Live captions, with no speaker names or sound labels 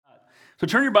So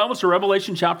turn your Bibles to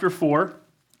Revelation chapter 4. I'm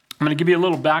going to give you a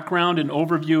little background and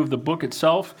overview of the book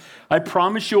itself. I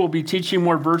promise you we'll be teaching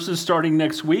more verses starting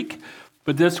next week.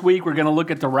 But this week we're going to look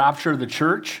at the rapture of the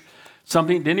church.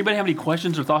 Did anybody have any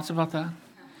questions or thoughts about that?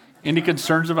 Any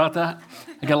concerns about that?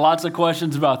 I got lots of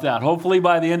questions about that. Hopefully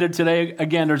by the end of today,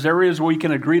 again, there's areas where we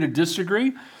can agree to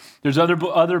disagree. There's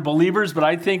other believers, but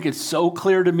I think it's so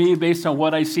clear to me based on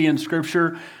what I see in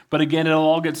Scripture. But again, it'll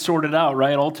all get sorted out,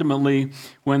 right? Ultimately,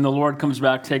 when the Lord comes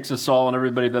back, takes us all, and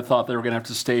everybody that thought they were going to have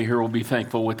to stay here will be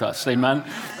thankful with us. Amen?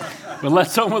 But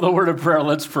let's open with a word of prayer.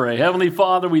 Let's pray. Heavenly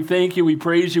Father, we thank you, we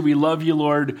praise you, we love you,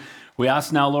 Lord. We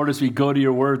ask now, Lord, as we go to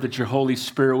your word, that your Holy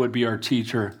Spirit would be our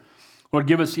teacher. Lord,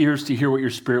 give us ears to hear what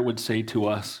your Spirit would say to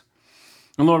us.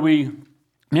 And Lord,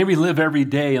 may we live every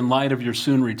day in light of your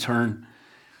soon return,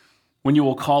 when you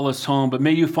will call us home, but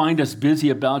may you find us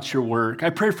busy about your work. I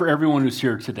pray for everyone who's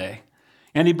here today,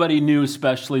 anybody new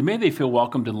especially, may they feel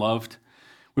welcomed and loved.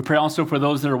 We pray also for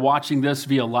those that are watching this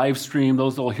via live stream,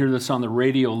 those that will hear this on the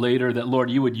radio later, that, Lord,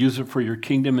 you would use it for your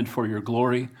kingdom and for your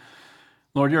glory.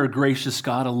 Lord, you're a gracious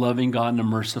God, a loving God, and a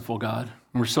merciful God.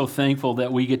 And we're so thankful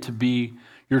that we get to be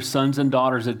your sons and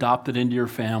daughters adopted into your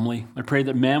family. I pray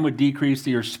that man would decrease, that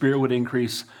your Spirit would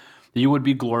increase, that you would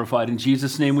be glorified. In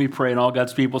Jesus' name we pray, and all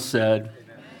God's people said.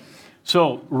 Amen.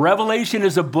 So Revelation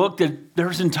is a book that there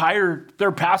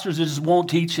are pastors that just won't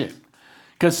teach it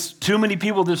because too many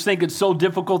people just think it's so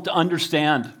difficult to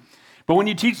understand. But when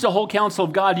you teach the whole counsel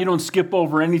of God, you don't skip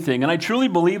over anything. And I truly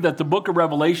believe that the book of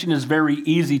Revelation is very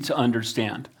easy to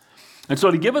understand. And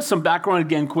so to give us some background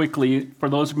again quickly, for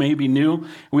those who may be new,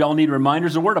 we all need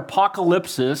reminders. The word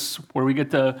apocalypsis, where we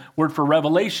get the word for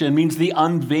revelation, means the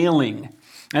unveiling.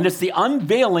 And it's the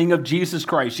unveiling of Jesus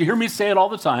Christ. You hear me say it all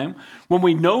the time. When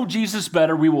we know Jesus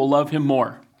better, we will love him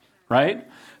more, right?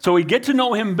 So we get to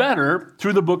know him better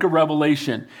through the book of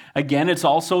Revelation. Again, it's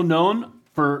also known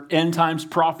for end times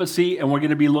prophecy, and we're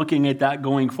going to be looking at that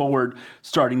going forward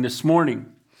starting this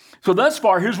morning. So thus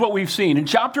far, here's what we've seen. In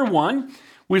chapter 1,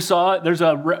 we saw there's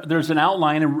an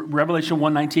outline in Revelation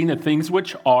 1:19, the things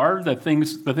which are, the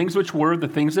things which were, the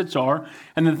things that are,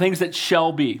 and the things that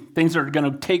shall be, things that are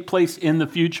going to take place in the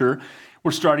future.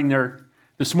 We're starting there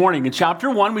this morning. In chapter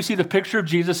 1, we see the picture of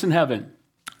Jesus in heaven.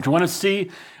 If you want to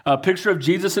see a picture of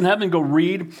Jesus in heaven, go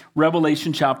read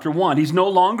Revelation chapter 1. He's no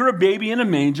longer a baby in a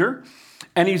manger,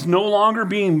 and he's no longer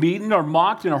being beaten or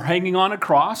mocked or hanging on a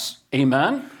cross.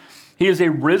 Amen. He is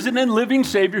a risen and living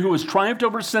Savior who has triumphed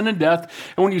over sin and death.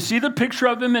 And when you see the picture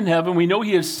of him in heaven, we know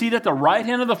he is seated at the right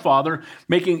hand of the Father,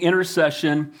 making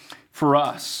intercession for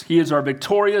us. He is our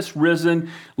victorious, risen,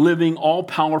 living,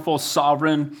 all-powerful,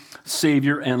 sovereign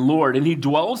Savior and Lord. And he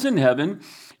dwells in heaven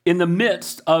in the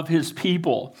midst of his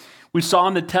people. We saw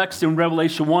in the text in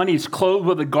Revelation 1, he's clothed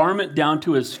with a garment down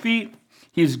to his feet.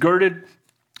 He's girded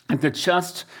at the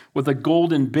chest with a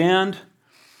golden band.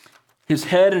 His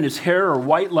head and his hair are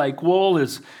white like wool,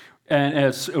 as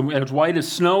white as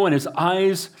snow, and his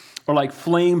eyes are like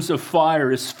flames of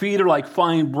fire. His feet are like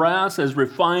fine brass, as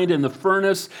refined in the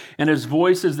furnace, and his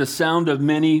voice is the sound of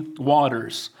many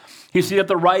waters. He's seated at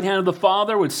the right hand of the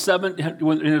Father in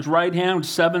his right hand with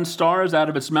 7 stars. Out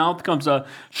of his mouth comes a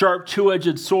sharp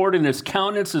two-edged sword, and his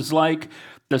countenance is like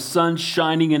the sun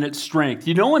shining in its strength.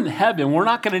 You know, in heaven, we're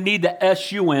not going to need the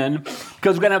S-U-N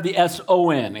because we're going to have the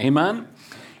S-O-N. Amen?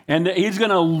 And he's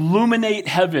going to illuminate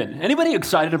heaven. Anybody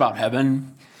excited about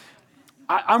heaven?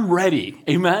 I'm ready.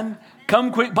 Amen?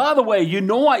 Come quick. By the way, you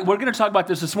know why? We're going to talk about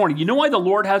this morning. You know why the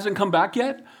Lord hasn't come back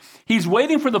yet? He's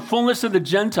waiting for the fullness of the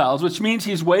Gentiles, which means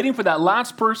he's waiting for that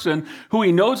last person who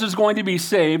he knows is going to be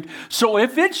saved. So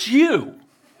if it's you,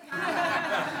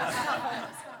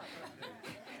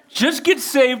 just get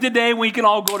saved today. We can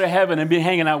all go to heaven and be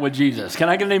hanging out with Jesus. Can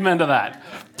I get an amen to that?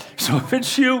 So if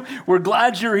it's you, we're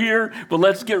glad you're here, but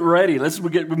let's get ready. Let's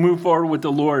move forward with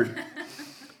the Lord.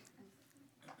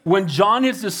 When John,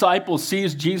 his disciple,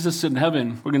 sees Jesus in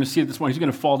heaven, we're going to see it this morning, he's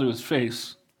going to fall to his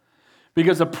face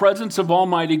because the presence of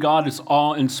Almighty God is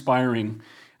awe-inspiring,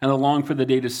 and I long for the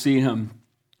day to see him.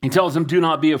 He tells him, "Do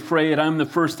not be afraid. I am the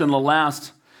first and the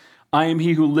last. I am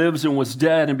he who lives and was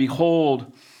dead, and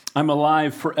behold, I'm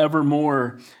alive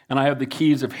forevermore, and I have the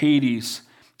keys of Hades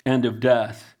and of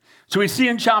death." So we see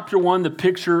in chapter 1 the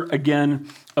picture again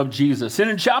of Jesus. And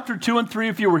in chapter 2 and 3,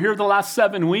 if you were here the last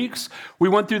 7 weeks, we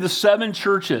went through the 7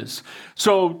 churches.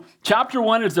 So chapter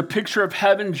 1 is the picture of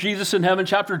heaven, Jesus in heaven.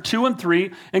 Chapter 2 and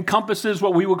 3 encompasses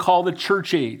what we would call the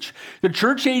church age. The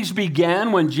church age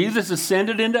began when Jesus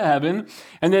ascended into heaven.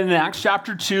 And then in Acts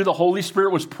chapter 2, the Holy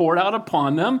Spirit was poured out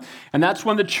upon them. And that's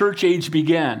when the church age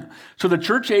began. So the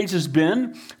church age has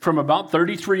been from about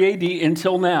 33 AD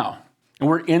until now. And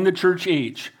we're in the church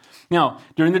age. Now,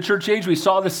 during the church age, we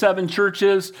saw the 7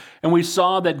 churches, and we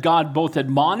saw that God both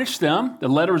admonished them. The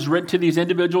letter was written to these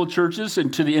individual churches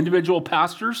and to the individual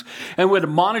pastors, and would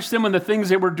admonish them on the things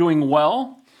they were doing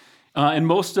well, and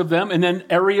most of them, and then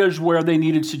areas where they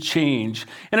needed to change.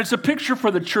 And it's a picture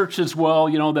for the church as well.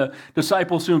 You know, the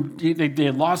disciples who they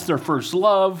had lost their first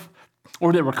love,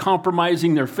 or they were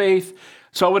compromising their faith.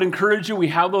 So I would encourage you, we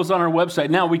have those on our website.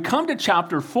 Now, we come to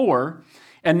chapter 4,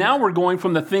 and now we're going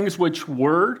from the things which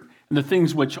were and the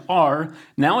things which are.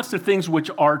 Now it's the things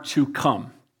which are to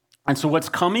come. And so what's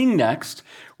coming next,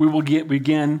 we will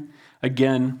begin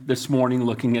again this morning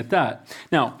looking at that.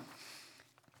 Now,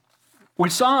 we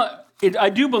saw, I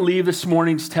do believe this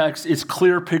morning's text is a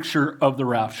clear picture of the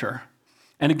rapture.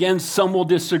 And again, some will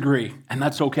disagree, and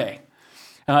that's okay.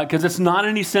 Because it's not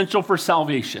an essential for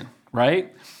salvation,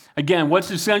 right? Again, what's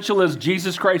essential is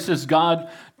Jesus Christ is God.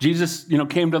 Jesus,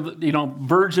 came to,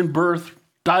 virgin birth,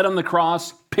 died on the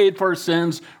cross, paid for our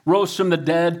sins, rose from the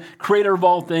dead, creator of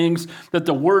all things, that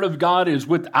the word of God is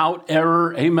without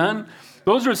error. Amen?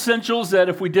 Those are essentials that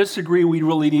if we disagree, we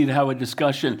really need to have a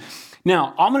discussion.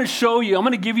 Now, I'm going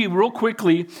to give you real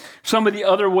quickly some of the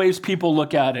other ways people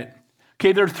look at it.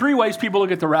 Okay, there are 3 ways people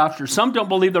look at the rapture. Some don't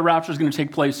believe the rapture is going to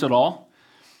take place at all.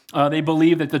 They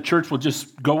believe that the church will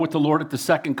just go with the Lord at the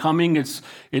second coming. It's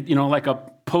like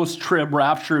a post-trib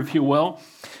rapture, if you will.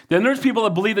 Then there's people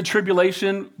that believe the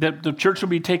tribulation, that the church will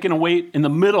be taken away in the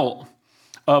middle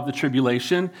of the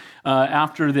tribulation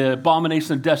after the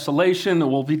abomination of desolation that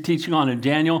we'll be teaching on in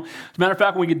Daniel. As a matter of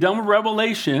fact, when we get done with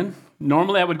Revelation,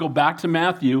 normally I would go back to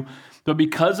Matthew, but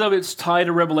because of its tie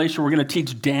to Revelation, we're going to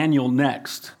teach Daniel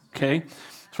next, okay?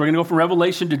 So we're going to go from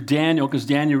Revelation to Daniel because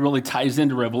Daniel really ties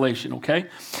into Revelation, okay?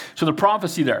 So the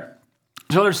prophecy there.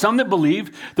 So there's some that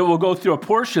believe that we'll go through a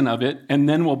portion of it and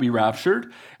then we'll be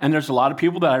raptured. And there's a lot of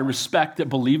people that I respect that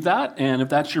believe that. And if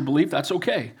that's your belief, that's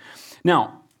okay.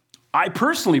 Now, I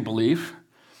personally believe,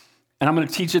 and I'm going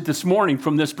to teach it this morning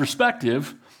from this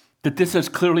perspective, that this is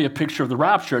clearly a picture of the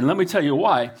rapture. And let me tell you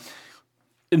why.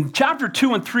 In chapter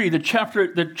 2 and 3, the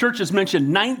church is mentioned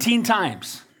 19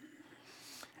 times.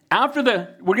 We're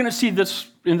going to see this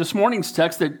in this morning's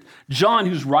text that John,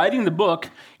 who's writing the book,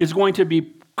 is going to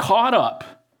be caught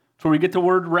up. So we get the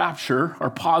word rapture,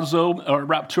 or pazo, or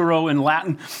rapturo in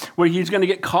Latin, where he's going to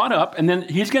get caught up, and then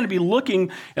he's going to be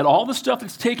looking at all the stuff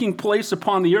that's taking place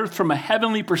upon the earth from a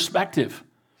heavenly perspective.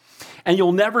 And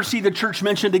you'll never see the church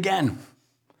mentioned again.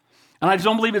 And I just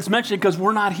don't believe it's mentioned because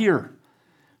we're not here.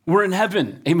 We're in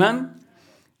heaven. Amen?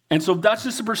 And so that's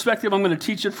just the perspective I'm going to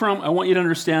teach it from. I want you to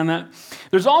understand that.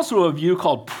 There's also a view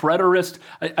called preterist.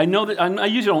 I know that I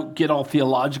usually don't get all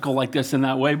theological like this in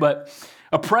that way, but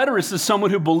a preterist is someone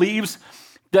who believes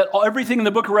that everything in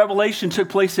the book of Revelation took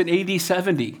place in AD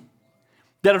 70,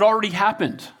 that it already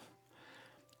happened.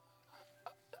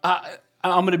 I'm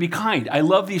going to be kind. I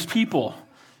love these people.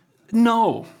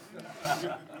 No.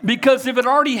 Because if it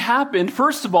already happened,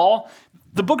 first of all,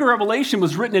 the book of Revelation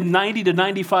was written in 90 to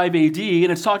 95 AD,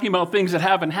 and it's talking about things that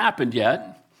haven't happened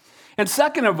yet. And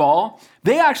second of all,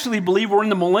 they actually believe we're in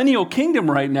the millennial kingdom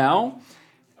right now.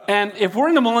 And if we're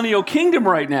in the millennial kingdom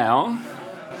right now,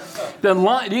 then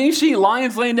do you see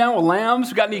lions laying down with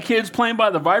lambs? Got any kids playing by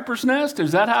the viper's nest?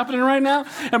 Is that happening right now?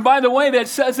 And by the way, that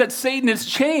says that Satan is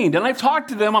chained. And I've talked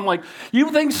to them. I'm like,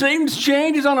 you think Satan's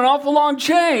chained? He's on an awful long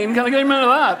chain. Can I get him out of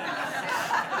that?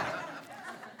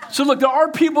 So look, there are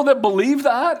people that believe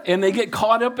that, and they get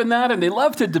caught up in that, and they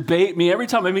love to debate me. Every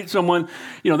time I meet someone,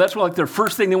 that's like their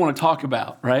first thing they want to talk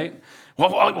about, right?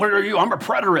 Well, what are you? I'm a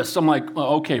preterist. I'm like,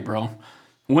 well, okay, bro.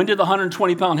 When did the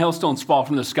 120-pound hailstones fall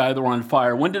from the sky that were on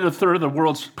fire? When did a third of the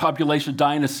world's population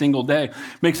die in a single day?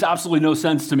 Makes absolutely no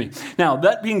sense to me. Now,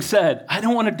 that being said, I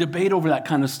don't want to debate over that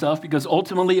kind of stuff because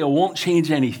ultimately it won't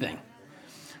change anything.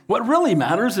 What really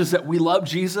matters is that we love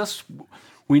Jesus.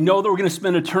 We know that we're going to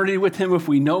spend eternity with him if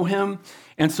we know him.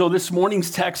 And so this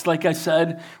morning's text, like I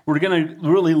said, we're going to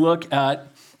really look at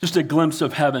just a glimpse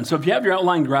of heaven. So if you have your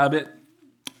outline, grab it.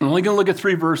 I'm only going to look at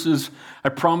 3 verses. I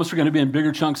promise we're going to be in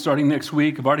bigger chunks starting next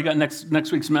week. I've already got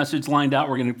next week's message lined out.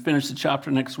 We're going to finish the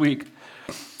chapter next week.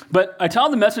 But I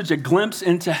titled the message, A Glimpse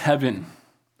into Heaven.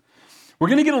 We're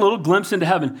going to get a little glimpse into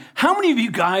heaven. How many of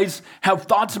you guys have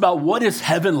thoughts about what is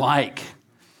heaven like?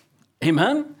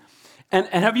 Amen? And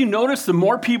have you noticed the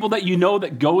more people that you know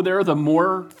that go there, the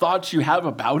more thoughts you have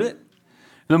about it?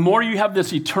 The more you have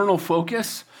this eternal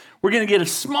focus? We're going to get a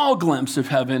small glimpse of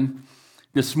heaven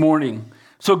this morning.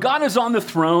 So God is on the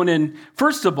throne, and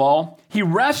first of all, he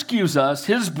rescues us,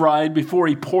 his bride, before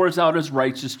he pours out his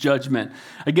righteous judgment.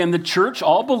 Again, the church,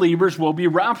 all believers will be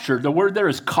raptured. The word there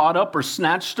is caught up or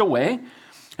snatched away.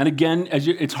 And again,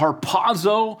 it's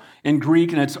harpazo in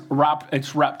Greek, and it's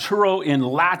rapturo in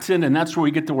Latin, and that's where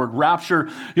we get the word rapture.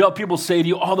 You know, people say to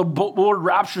you, oh, the word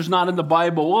rapture is not in the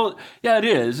Bible. Well, yeah, it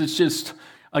is. It's just,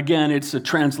 again, it's a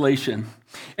translation.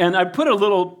 And I put a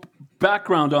little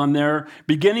background on there,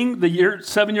 beginning the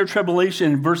 7-year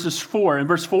tribulation in verses 4. In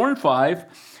verse 4 and 5,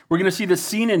 we're going to see the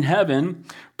scene in heaven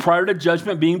prior to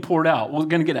judgment being poured out. We're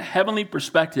going to get a heavenly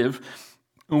perspective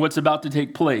on what's about to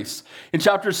take place. In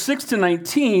chapters 6 to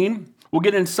 19, we'll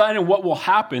get insight on what will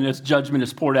happen as judgment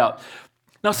is poured out.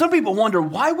 Now, some people wonder,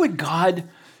 why would God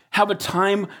have a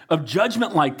time of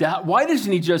judgment like that? Why doesn't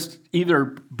he just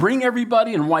either bring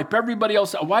everybody and wipe everybody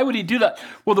else out? Why would he do that?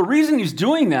 Well, the reason he's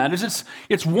doing that is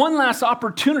it's one last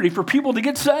opportunity for people to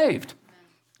get saved.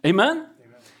 Amen?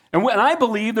 And I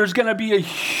believe there's going to be a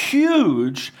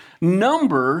huge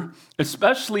number,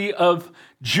 especially of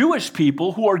Jewish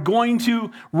people, who are going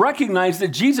to recognize that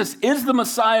Jesus is the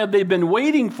Messiah they've been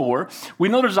waiting for. We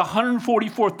know there's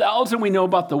 144,000. We know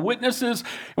about the witnesses,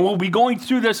 and we'll be going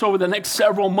through this over the next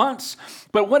several months.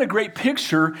 But what a great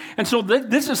picture. And so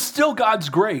this is still God's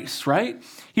grace, right?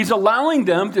 He's allowing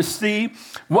them to see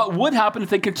what would happen if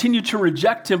they continue to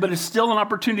reject him, but it's still an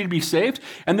opportunity to be saved.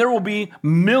 And there will be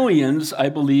millions, I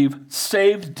believe,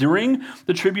 saved during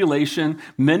the tribulation.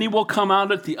 Many will come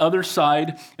out at the other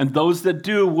side, and those that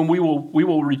do, when we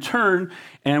will return,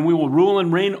 and we will rule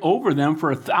and reign over them for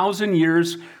 1,000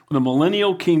 years with the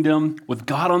millennial kingdom, with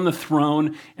God on the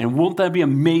throne. And won't that be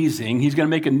amazing? He's going to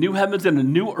make a new heavens and a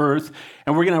new earth,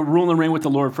 and we're going to rule and reign with the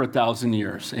Lord for 1,000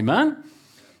 years. Amen?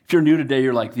 If you're new today,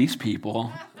 you're like, these people,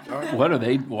 what are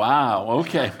they? Wow,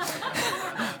 okay.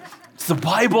 It's the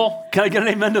Bible. Can I get an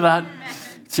amen to that?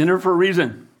 It's in there for a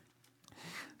reason.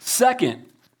 Second,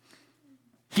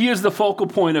 he is the focal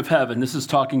point of heaven. This is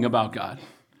talking about God.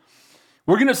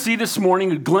 We're going to see this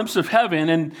morning a glimpse of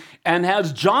heaven, and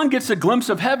as John gets a glimpse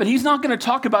of heaven, he's not going to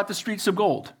talk about the streets of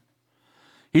gold.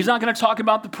 He's not going to talk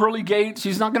about the pearly gates.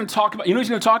 He's not going to talk about, you know what he's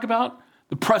going to talk about?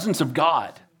 The presence of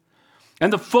God.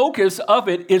 And the focus of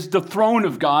it is the throne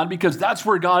of God, because that's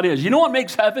where God is. You know what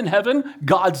makes heaven heaven?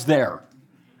 God's there.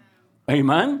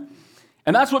 Amen?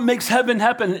 And that's what makes heaven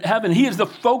heaven. He is the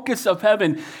focus of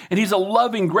heaven, and he's a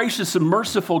loving, gracious, and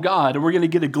merciful God. And we're going to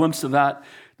get a glimpse of that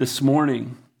this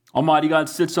morning. Almighty God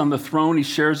sits on the throne. He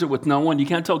shares it with no one. You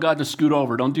can't tell God to scoot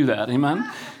over. Don't do that. Amen?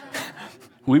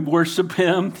 We worship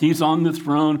him. He's on the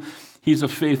throne. He's a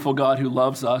faithful God who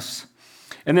loves us.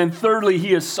 And then thirdly,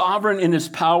 he is sovereign in his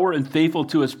power and faithful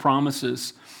to his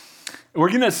promises. We're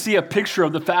going to see a picture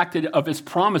of the fact of his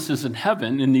promises in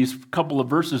heaven in these couple of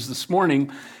verses this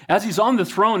morning. As he's on the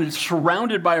throne, it's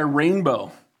surrounded by a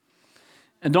rainbow.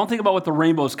 And don't think about what the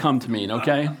rainbows come to mean,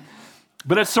 okay?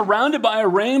 But it's surrounded by a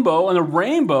rainbow, and the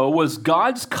rainbow was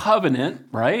God's covenant,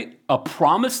 right? A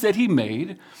promise that he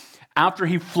made after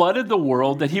he flooded the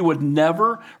world, that he would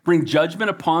never bring judgment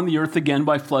upon the earth again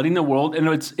by flooding the world. And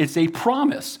it's a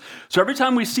promise. So every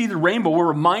time we see the rainbow, we're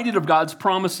reminded of God's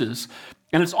promises.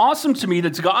 And it's awesome to me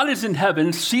that God is in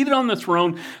heaven, seated on the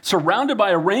throne, surrounded by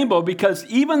a rainbow, because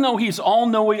even though he's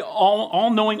all-knowing,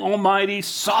 almighty,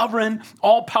 sovereign,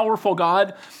 all-powerful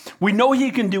God, we know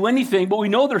he can do anything, but we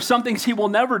know there's some things he will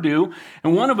never do.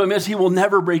 And one of them is he will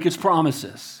never break his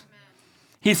promises.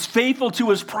 He's faithful to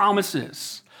his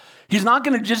promises. He's not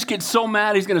going to just get so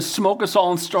mad he's going to smoke us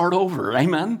all and start over.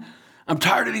 Amen? I'm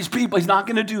tired of these people. He's not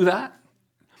going to do that.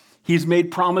 He's made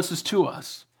promises to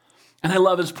us. And I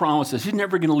love his promises. He's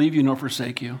never going to leave you nor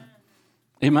forsake you.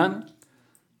 Amen?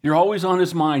 You're always on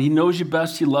his mind. He knows you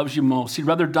best. He loves you most. He'd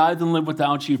rather die than live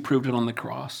without you. He proved it on the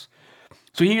cross.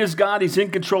 So he is God. He's in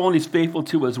control, and he's faithful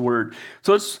to his word.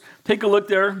 So let's take a look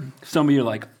there. Some of you are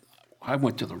like, I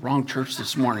went to the wrong church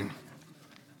this morning.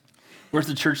 Where's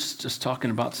the church just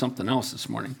talking about something else this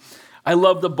morning? I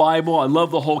love the Bible. I love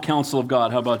the whole counsel of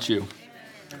God. How about you?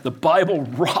 The Bible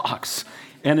rocks,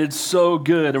 and it's so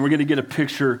good. And we're going to get a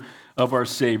picture of our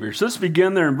Savior. So let's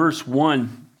begin there in verse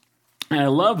 1. And I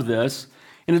love this.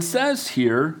 And it says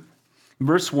here,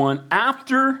 verse 1,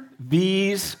 after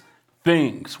these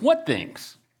things. What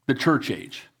things? The church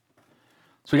age.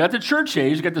 So we got the church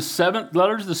age. We got the 7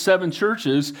 letters of the 7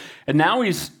 churches. And now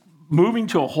he's moving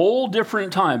to a whole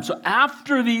different time. So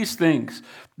after these things.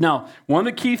 Now, one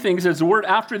of the key things is the word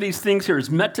after these things here is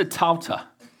metatauta.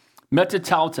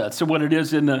 Metatauta. That's what it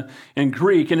is in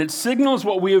Greek. And it signals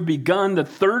what we have begun, the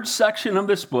 3rd section of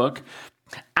this book,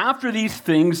 after these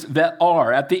things that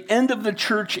are, at the end of the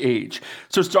church age.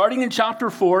 So starting in chapter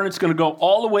 4, and it's going to go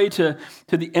all the way to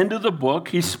the end of the book,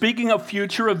 he's speaking of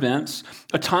future events,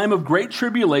 a time of great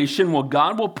tribulation where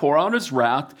God will pour out his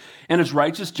wrath and his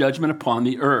righteous judgment upon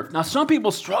the earth. Now, some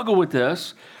people struggle with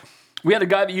this. we had a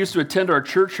guy that used to attend our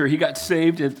church here. He got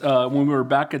saved when we were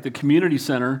back at the community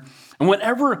center. And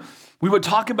whenever we would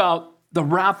talk about the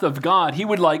wrath of God, he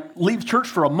would leave church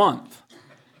for a month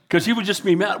because he would just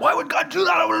be mad. Why would God do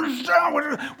that? I don't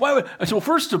understand. Why would? I said, well,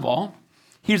 first of all,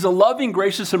 he's a loving,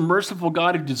 gracious, and merciful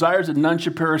God who desires that none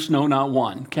should perish, no, not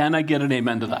one. Can I get an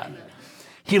amen to that?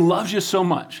 He loves you so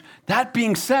much. That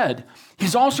being said,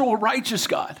 he's also a righteous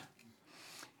God.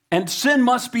 And sin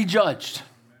must be judged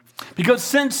because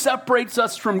sin separates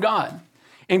us from God.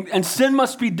 And sin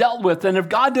must be dealt with. And if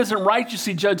God doesn't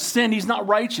righteously judge sin, he's not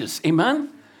righteous. Amen?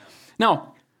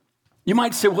 Now, you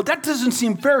might say, well, that doesn't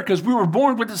seem fair because we were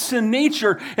born with a sin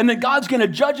nature and then God's going to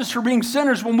judge us for being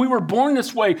sinners when we were born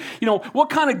this way. What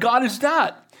kind of God is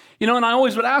that? And I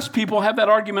always would ask people, I have that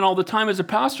argument all the time as a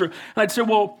pastor, and I'd say,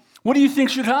 well, what do you think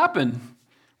should happen?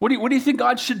 What do you think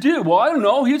God should do? Well, I don't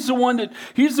know. He's the one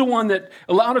that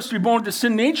allowed us to be born with a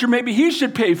sin nature. Maybe he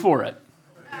should pay for it.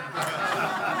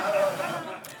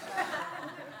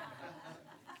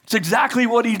 It's exactly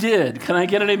what he did. Can I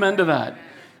get an amen to that?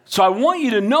 So I want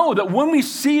you to know that when we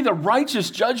see the righteous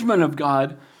judgment of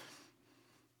God,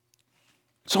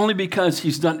 it's only because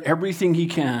he's done everything he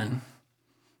can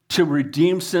to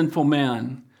redeem sinful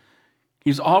man.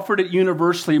 He's offered it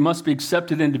universally. It must be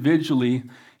accepted individually.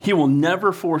 He will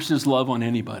never force his love on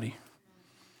anybody.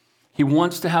 He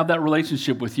wants to have that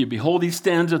relationship with you. Behold, he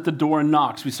stands at the door and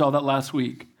knocks. We saw that last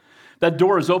week. That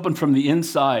door is open from the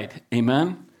inside.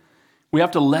 Amen? We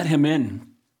have to let him in.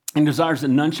 And desires that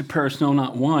none should perish, no,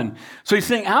 not one. So he's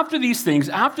saying after these things,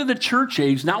 after the church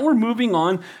age, now we're moving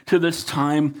on to this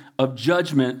time of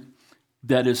judgment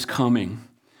that is coming.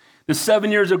 The 7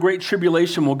 years of great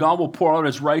tribulation, God will pour out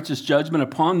his righteous judgment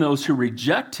upon those who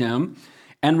reject him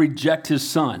and reject his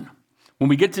son. When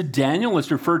we get to Daniel, it's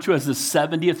referred to as the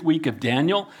 70th week of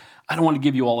Daniel. I don't want to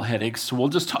give you all headaches, so we'll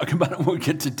just talk about it when we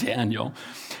get to Daniel.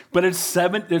 But so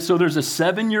there's a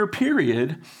 7-year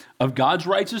period of God's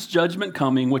righteous judgment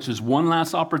coming, which is one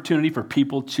last opportunity for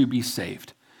people to be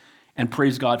saved. And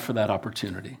praise God for that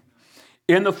opportunity.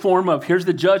 In the form of, here's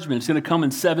the judgment. It's going to come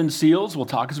in 7 seals. We'll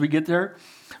talk as we get there.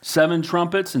 7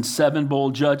 trumpets and 7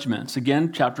 bowl judgments.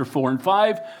 Again, chapter 4 and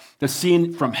 5, the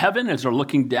scene from heaven as they're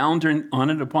looking down during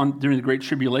the Great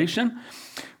Tribulation.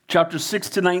 Chapter 6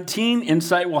 to 19,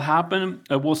 insight will happen.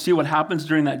 We'll see what happens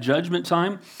during that judgment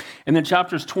time. And then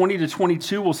chapters 20 to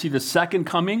 22, we'll see the second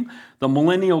coming, the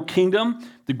millennial kingdom,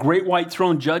 the great white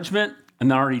throne judgment,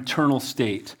 and our eternal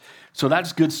state. So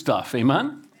that's good stuff.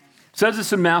 Amen? It says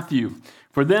this in Matthew.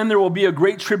 For then there will be a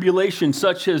great tribulation,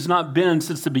 such as not been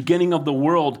since the beginning of the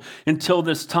world until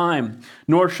this time,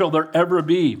 nor shall there ever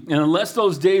be. And unless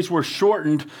those days were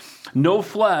shortened, no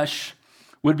flesh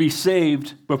would be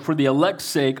saved, but for the elect's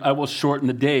sake, I will shorten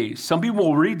the days. Some people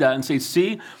will read that and say,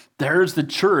 see, there's the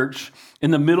church in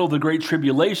the middle of the great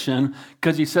tribulation,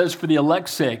 because he says for the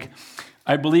elect's sake.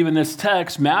 I believe in this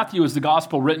text, Matthew is the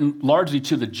gospel written largely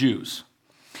to the Jews.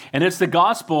 And it's the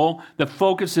gospel that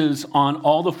focuses on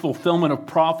all the fulfillment of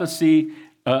prophecy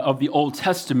of the Old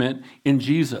Testament in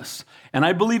Jesus. And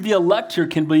I believe the elect here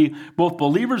can be both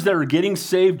believers that are getting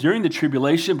saved during the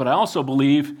tribulation, but I also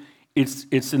believe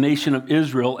it's the nation of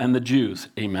Israel and the Jews.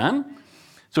 Amen?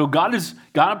 So God has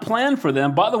got a plan for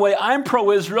them. By the way, I'm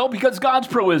pro-Israel because God's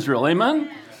pro-Israel.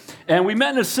 Amen? And we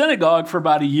met in a synagogue for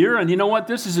about a year. And you know what?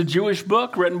 This is a Jewish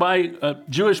book written by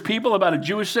Jewish people about a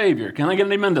Jewish Savior. Can I get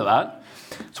an amen to that?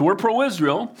 So we're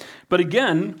pro-Israel. But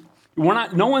again,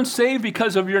 no one's saved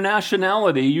because of your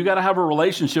nationality. You got to have a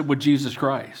relationship with Jesus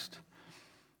Christ.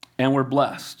 And we're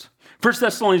blessed. 1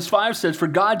 Thessalonians 5 says, for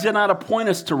God did not appoint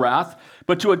us to wrath,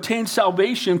 but to attain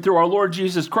salvation through our Lord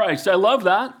Jesus Christ. I love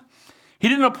that. He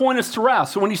didn't appoint us to wrath.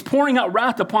 So when he's pouring out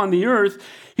wrath upon the earth,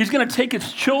 he's going to take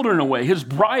his children away, his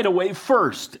bride away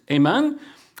first. Amen?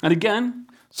 And again,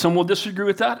 some will disagree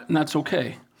with that, and that's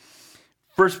okay.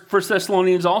 First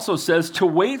Thessalonians also says, to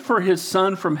wait for his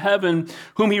Son from heaven,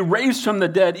 whom he raised from the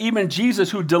dead, even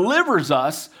Jesus, who delivers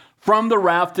us from the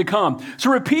wrath to come.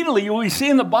 So repeatedly, we see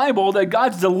in the Bible that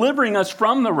God's delivering us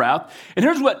from the wrath. And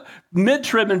here's what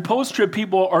mid-trib and post-trib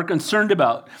people are concerned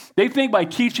about. They think by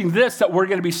teaching this that we're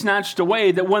going to be snatched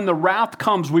away, that when the wrath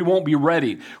comes, we won't be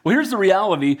ready. Well, here's the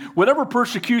reality. Whatever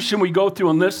persecution we go through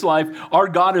in this life, our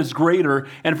God is greater.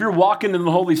 And if you're walking in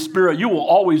the Holy Spirit, you will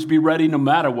always be ready no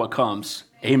matter what comes.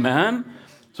 Amen?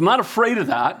 So I'm not afraid of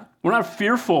that. We're not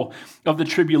fearful of the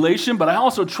tribulation, but I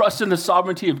also trust in the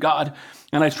sovereignty of God,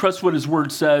 and I trust what his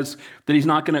word says, that he's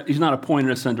not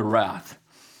appointed us unto wrath.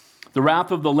 The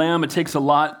wrath of the Lamb, it takes a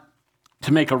lot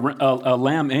to make a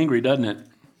lamb angry, doesn't it?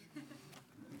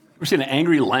 Ever seen an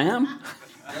angry lamb?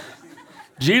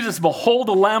 Jesus, behold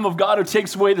the Lamb of God who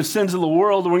takes away the sins of the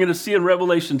world. And we're going to see in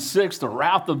Revelation 6, the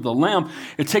wrath of the Lamb.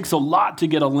 It takes a lot to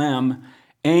get a lamb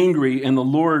angry. And the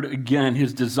Lord, again,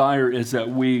 his desire is that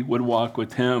we would walk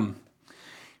with him.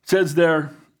 It says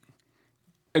there,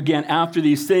 again, after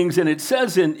these things, and it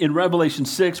says in Revelation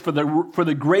 6, for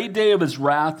the great day of his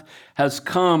wrath has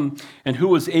come, and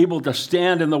who is able to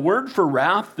stand? And the word for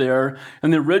wrath there in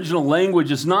the original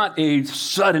language is not a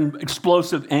sudden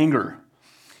explosive anger.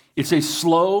 It's a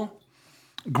slow,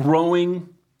 growing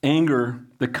anger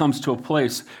that comes to a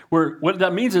place where what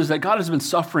that means is that God has been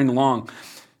suffering long.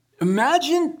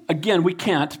 Imagine, again, we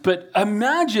can't, but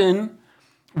imagine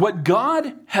what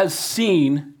God has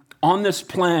seen on this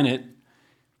planet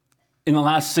in the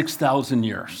last 6,000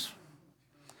 years.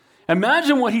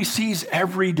 Imagine what he sees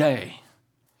every day.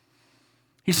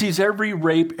 He sees every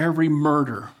rape, every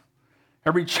murder,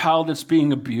 every child that's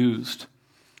being abused,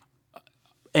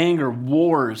 anger,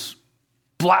 wars,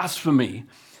 blasphemy.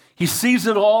 He sees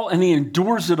it all and he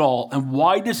endures it all. And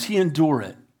why does he endure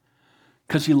it?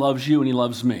 Because he loves you and he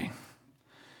loves me.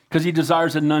 Because he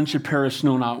desires that none should perish,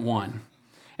 no, not one.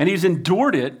 And he's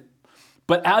endured it,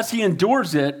 but as he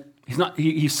endures it,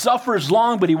 he suffers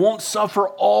long, but he won't suffer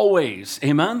always.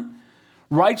 Amen?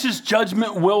 Righteous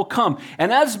judgment will come.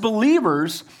 And as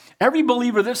believers, every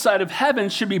believer this side of heaven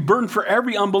should be burdened for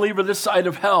every unbeliever this side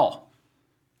of hell.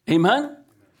 Amen?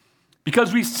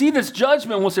 Because we see this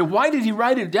judgment, we'll say, why did he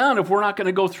write it down if we're not going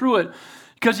to go through it?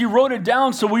 Because he wrote it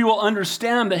down so we will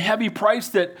understand the heavy price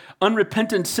that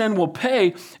unrepentant sin will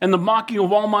pay and the mocking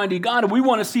of Almighty God. And we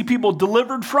want to see people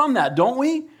delivered from that, don't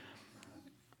we?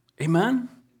 Amen?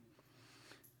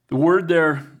 The word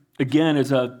there, again,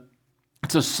 it's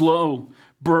a slow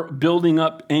building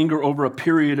up anger over a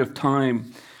period of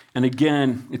time. And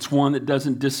again, it's one that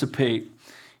doesn't dissipate.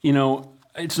 You know,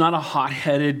 it's not a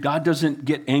hot-headed, God doesn't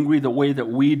get angry the way that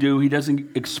we do. He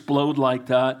doesn't explode like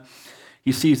that.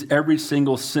 He sees every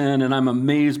single sin, and I'm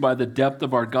amazed by the depth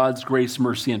of our God's grace,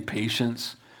 mercy, and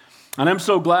patience. And I'm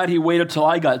so glad he waited till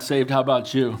I got saved. How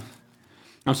about you?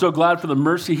 I'm so glad for the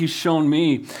mercy he's shown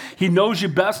me. He knows you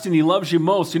best and he loves you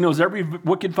most. He knows every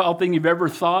wicked, foul thing you've ever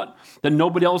thought that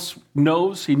nobody else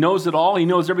knows. He knows it all. He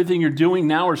knows everything you're doing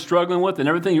now or struggling with and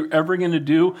everything you're ever going to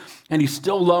do, and he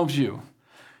still loves you.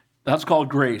 That's called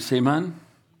grace, amen?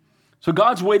 So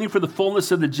God's waiting for the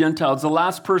fullness of the Gentiles, the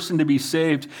last person to be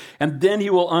saved, and then he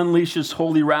will unleash his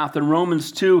holy wrath. In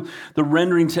Romans 2, the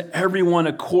rendering to everyone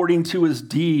according to his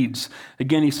deeds.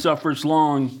 Again, he suffers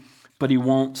long, but he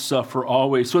won't suffer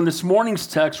always. So in this morning's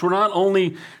text, we're not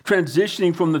only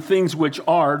transitioning from the things which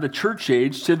are, the church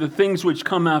age, to the things which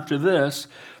come after this,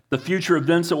 the future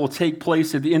events that will take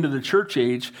place at the end of the church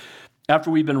age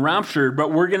after we've been raptured,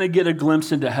 but we're going to get a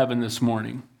glimpse into heaven this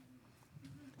morning.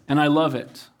 And I love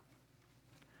it.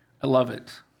 I love it.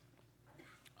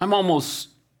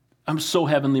 I'm so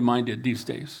heavenly minded these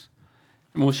days.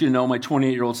 Most of you know my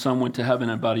 28-year-old son went to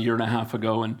heaven about a year and a half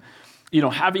ago, and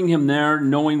having him there,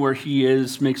 knowing where he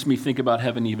is, makes me think about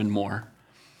heaven even more.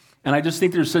 And I just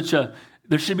think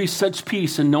there should be such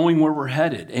peace in knowing where we're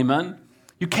headed. Amen?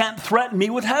 You can't threaten me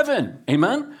with heaven.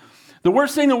 Amen? The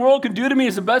worst thing the world could do to me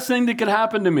is the best thing that could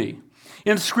happen to me.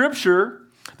 In Scripture,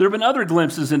 there have been other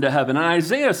glimpses into heaven. In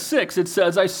Isaiah 6, it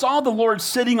says, I saw the Lord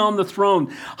sitting on the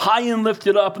throne, high and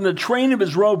lifted up, and the train of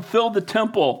his robe filled the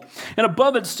temple. And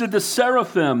above it stood the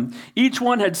seraphim. Each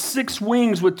one had 6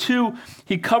 wings. With 2,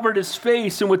 he covered his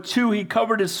face, and with 2, he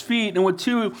covered his feet, and with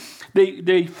 2,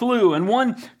 they flew. And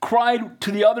one cried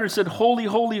to the other and said, Holy,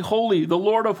 holy, holy, the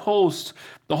Lord of hosts.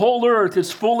 The whole earth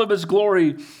is full of his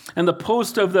glory. And the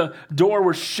posts of the door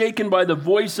were shaken by the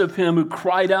voice of him who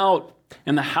cried out,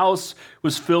 and the house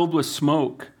was filled with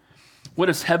smoke. What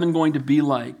is heaven going to be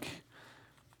like?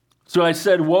 So I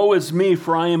said, woe is me,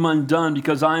 for I am undone,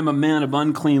 because I am a man of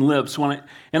unclean lips.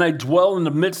 And I dwell in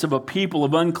the midst of a people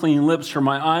of unclean lips, for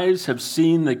my eyes have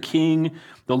seen the King,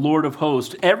 the Lord of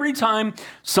hosts. Every time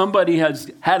somebody has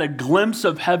had a glimpse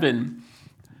of heaven,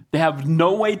 they have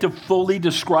no way to fully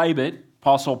describe it.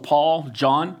 Apostle Paul,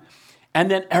 John.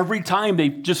 And then every time they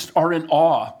just are in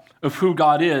awe of who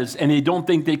God is, and they don't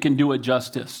think they can do it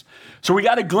justice. So we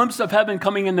got a glimpse of heaven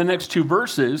coming in the next 2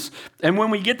 verses, and when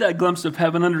we get that glimpse of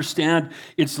heaven, understand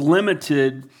it's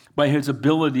limited by his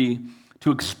ability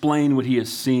to explain what he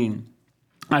has seen.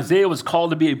 Isaiah was called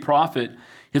to be a prophet.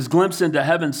 His glimpse into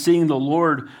heaven, seeing the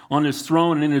Lord on his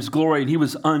throne and in his glory, and he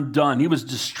was undone. He was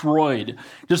destroyed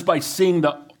just by seeing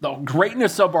the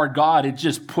greatness of our God. It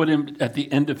just put him at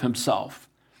the end of himself.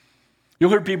 You'll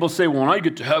hear people say, well, when I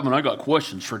get to heaven, I got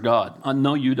questions for God.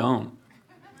 No, you don't.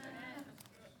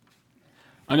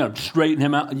 I got to straighten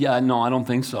him out. Yeah, no, I don't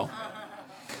think so.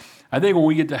 I think when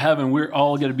we get to heaven, we're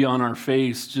all going to be on our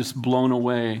face, just blown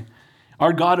away.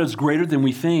 Our God is greater than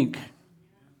we think.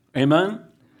 Amen?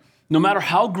 No matter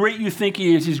how great you think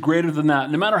he is, he's greater than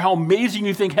that. No matter how amazing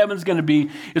you think heaven's going to be,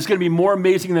 it's going to be more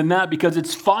amazing than that because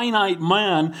it's finite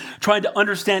man trying to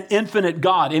understand infinite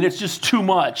God, and it's just too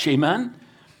much. Amen?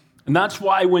 And that's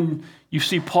why when you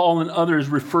see Paul and others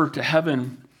refer to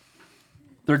heaven,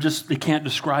 they can't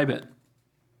describe it.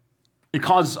 It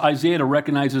causes Isaiah to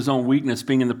recognize his own weakness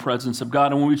being in the presence of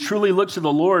God. And when we truly look to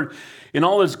the Lord in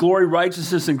all his glory,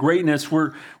 righteousness, and greatness,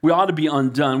 we ought to be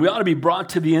undone. We ought to be brought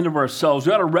to the end of ourselves.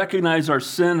 We ought to recognize our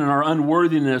sin and our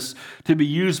unworthiness to be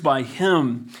used by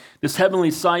him. This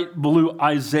heavenly sight blew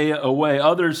Isaiah away.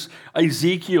 Others,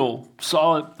 Ezekiel,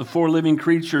 saw the four living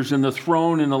creatures and the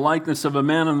throne and the likeness of a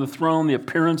man on the throne, the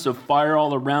appearance of fire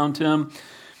all around him.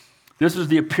 This is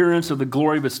the appearance of the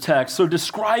glory of his text. So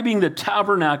describing the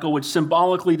tabernacle, which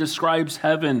symbolically describes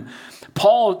heaven,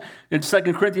 Paul in 2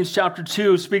 Corinthians chapter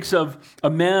 2 speaks of a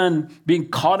man being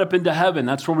caught up into heaven.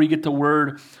 That's where we get the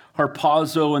word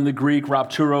harpazo in the Greek,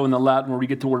 rapturo in the Latin, where we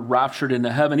get the word raptured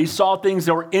into heaven. He saw things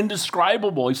that were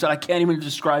indescribable. He said, I can't even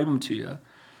describe them to you.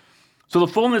 So the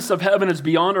fullness of heaven is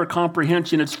beyond our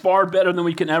comprehension. It's far better than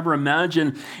we can ever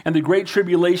imagine. And the great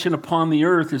tribulation upon the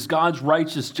earth is God's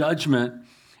righteous judgment.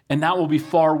 And that will be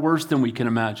far worse than we can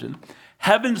imagine.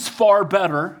 Heaven's far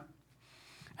better,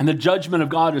 and the judgment of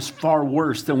God is far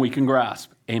worse than we can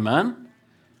grasp. Amen?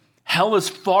 Hell is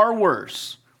far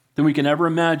worse than we can ever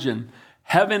imagine.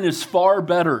 Heaven is far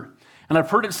better. And I've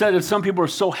heard it said that some people are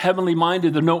so heavenly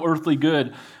minded, they're no earthly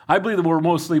good. I believe that we're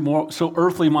mostly so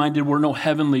earthly minded, we're no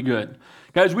heavenly good.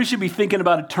 Guys, we should be thinking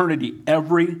about eternity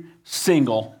every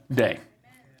single day.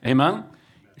 Amen?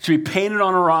 It should be painted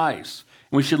on our eyes,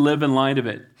 and we should live in light of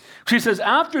it. She says,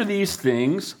 after these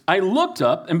things, I looked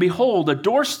up, and behold, a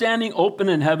door standing open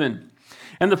in heaven.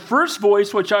 And the first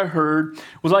voice which I heard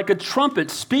was like a trumpet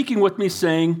speaking with me,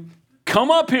 saying, come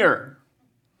up here.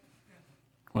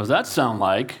 What does that sound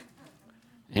like?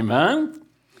 Amen?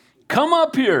 Come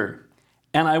up here,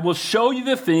 and I will show you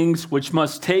the things which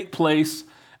must take place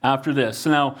after this.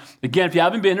 So now, again, if you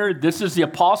haven't been here, this is the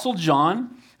Apostle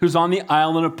John, who's on the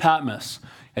island of Patmos.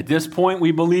 At this point,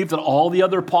 we believe that all the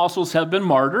other apostles have been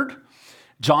martyred.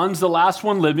 John's the last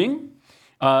one living.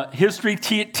 History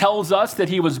tells us that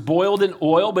he was boiled in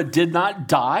oil but did not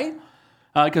die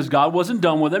because God wasn't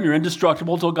done with him. You're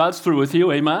indestructible until God's through with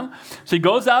you. Amen? So he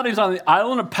goes out. He's on the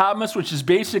island of Patmos, which is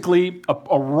basically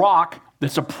a rock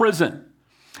that's a prison.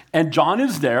 And John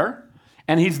is there,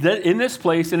 and he's in this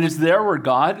place, and it's there where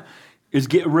God is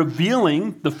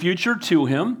revealing the future to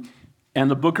him and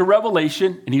the book of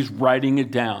Revelation, and he's writing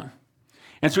it down.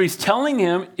 And so he's telling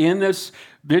him in this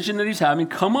vision that he's having,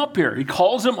 come up here. He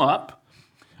calls him up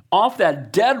off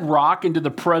that dead rock into the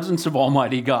presence of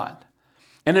Almighty God.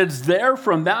 And it's there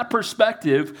from that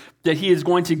perspective that he is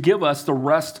going to give us the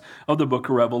rest of the book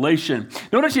of Revelation.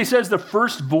 Notice he says the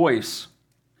first voice.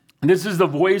 And this is the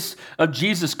voice of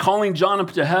Jesus calling John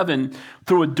up to heaven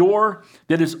through a door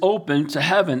that is open to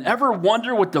heaven. Ever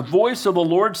wonder what the voice of the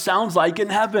Lord sounds like in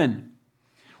heaven?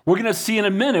 We're going to see in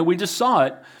a minute. We just saw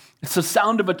it. It's the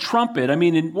sound of a trumpet. I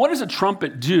mean, what does a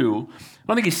trumpet do? I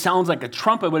don't think he sounds like a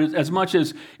trumpet, but as much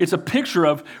as it's a picture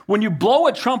of when you blow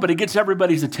a trumpet, it gets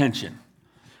everybody's attention.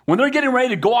 When they're getting ready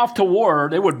to go off to war,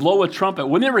 they would blow a trumpet.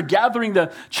 When they were gathering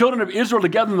the children of Israel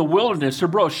together in the wilderness, they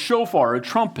blow a shofar, a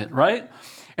trumpet, right?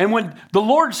 And when the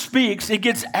Lord speaks, it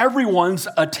gets everyone's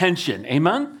attention.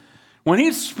 Amen? When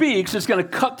he speaks, it's going to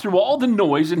cut through all the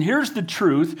noise, and here's the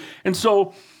truth. And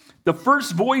so the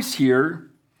first voice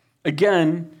here,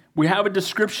 again, we have a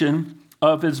description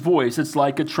of his voice. It's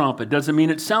like a trumpet. Doesn't mean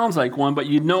it sounds like one, but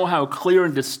you know how clear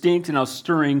and distinct and how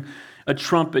stirring a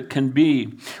trumpet can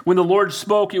be. When the Lord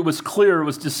spoke, it was clear, it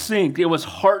was distinct, it was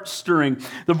heart-stirring.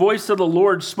 The voice of the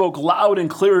Lord spoke loud and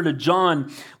clear to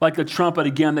John like a trumpet,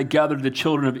 again, that gathered the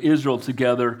children of Israel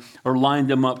together or lined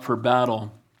them up for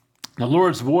battle. The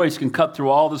Lord's voice can cut through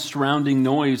all the surrounding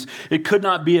noise. It could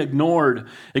not be ignored.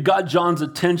 It got John's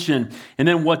attention. And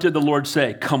then what did the Lord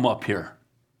say? Come up here.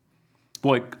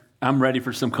 Boy, I'm ready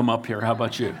for some come up here. How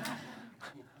about you?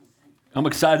 I'm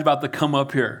excited about the come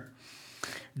up here.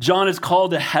 John is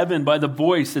called to heaven by the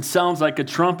voice. It sounds like a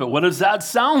trumpet. What does that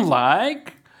sound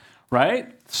like?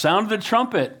 Right? Sound of the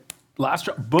trumpet.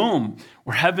 Boom.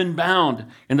 We're heaven bound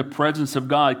in the presence of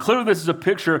God. Clearly, this is a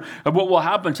picture of what will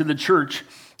happen to the church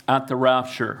at the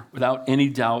rapture, without any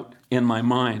doubt in my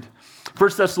mind.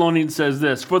 1 Thessalonians says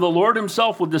this, "For the Lord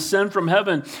himself will descend from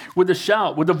heaven with a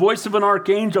shout, with the voice of an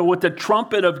archangel, with the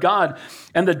trumpet of God,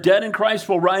 and the dead in Christ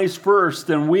will rise first,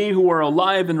 and we who are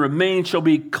alive and remain shall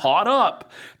be caught up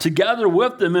together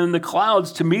with them in the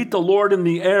clouds to meet the Lord in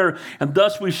the air, and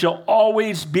thus we shall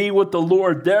always be with the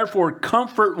Lord. Therefore,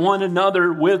 comfort one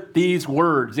another with these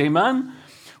words." Amen?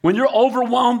 When you're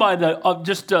overwhelmed by the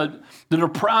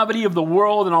depravity of the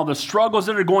world and all the struggles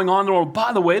that are going on in the world,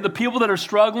 by the way, the people that are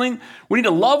struggling, we need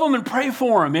to love them and pray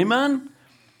for them. Amen?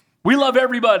 We love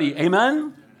everybody.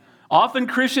 Amen? Often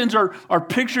Christians are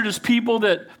pictured as people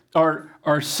that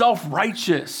are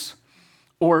self-righteous,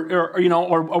 or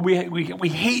we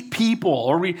hate people,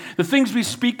 or the things we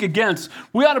speak against.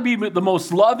 We ought to be the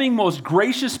most loving, most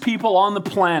gracious people on the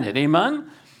planet.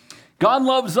 Amen? God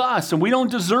loves us, and we don't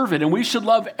deserve it, and we should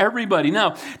love everybody.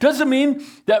 Now, doesn't mean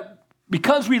that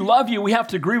because we love you, we have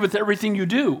to agree with everything you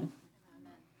do.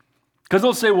 Because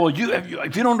they'll say, well, if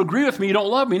you don't agree with me, you don't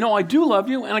love me. No, I do love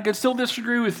you, and I can still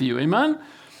disagree with you. Amen?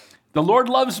 The Lord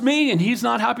loves me, and he's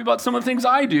not happy about some of the things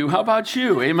I do. How about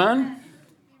you? Amen?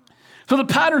 So the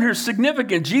pattern here is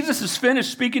significant. Jesus is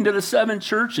finished speaking to the 7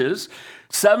 churches.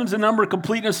 7's the number of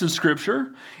completeness in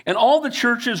Scripture. And all the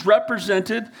churches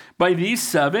represented by these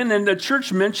 7. And the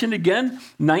church mentioned again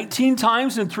 19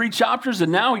 times in 3 chapters.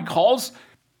 And now he calls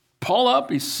Paul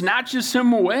up. He snatches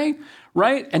him away,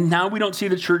 right? And now we don't see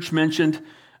the church mentioned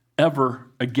ever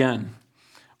again.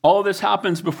 All of this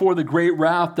happens before the great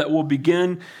wrath that will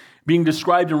begin being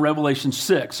described in Revelation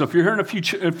 6. So if you're here in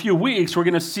a few weeks, we're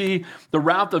going to see the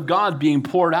wrath of God being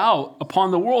poured out upon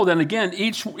the world. And again,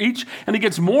 and it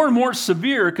gets more and more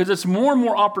severe because it's more and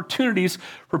more opportunities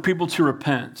for people to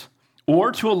repent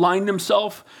or to align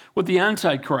themselves with the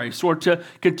Antichrist or to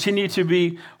continue to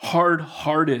be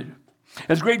hard-hearted.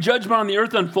 As great judgment on the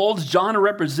earth unfolds, John, a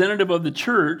representative of the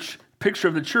church, picture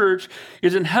of the church,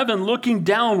 is in heaven looking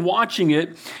down, watching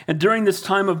it. And during this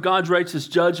time of God's righteous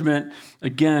judgment,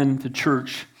 again, the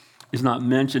church is not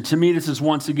mentioned. To me, this is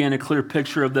once again a clear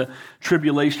picture of the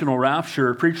pre-tribulational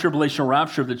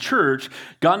rapture of the church.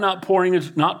 God not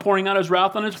pouring out his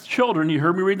wrath on his children. You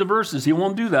heard me read the verses. He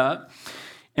won't do that.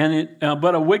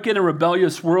 But a wicked and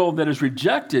rebellious world that has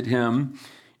rejected him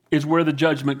is where the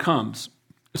judgment comes.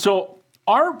 So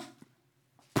our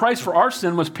price for our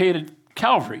sin was paid at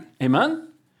Calvary. Amen?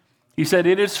 He said,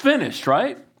 it is finished,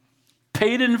 right?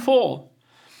 Paid in full.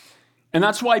 And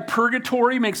that's why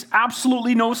purgatory makes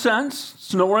absolutely no sense.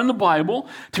 It's nowhere in the Bible.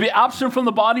 To be absent from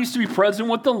the body is to be present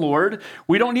with the Lord.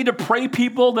 We don't need to pray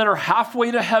people that are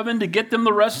halfway to heaven to get them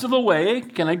the rest of the way.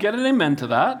 Can I get an amen to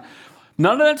that?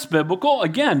 None of that's biblical.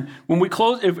 Again, when we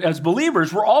close, as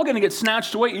believers, we're all going to get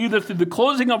snatched away either through the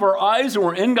closing of our eyes and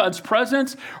we're in God's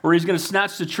presence, or he's going to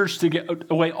snatch the church to get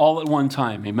away all at one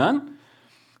time. Amen?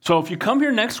 So if you come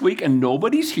here next week and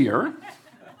nobody's here,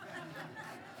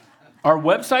 our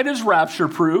website is rapture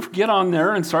proof. Get on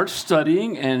there and start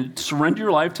studying and surrender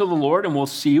your life to the Lord, and we'll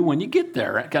see you when you get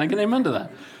there. Can I get an amen to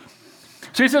that?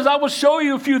 So he says, I will show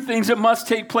you a few things that must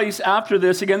take place after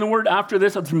this. Again, the word after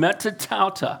this is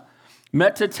metatauta.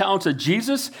 Metatauta.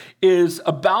 Jesus is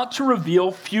about to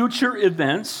reveal future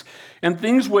events and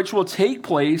things which will take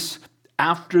place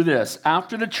after this,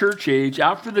 after the church age,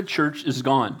 after the church is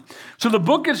gone. So the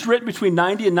book is written between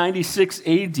 90 and 96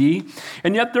 AD,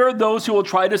 and yet there are those who will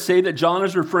try to say that John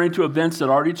is referring to events that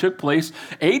already took place.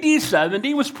 AD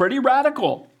 70 was pretty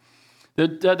radical.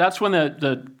 That's when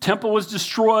the temple was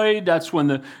destroyed. That's when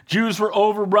the Jews were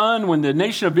overrun, when the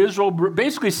nation of Israel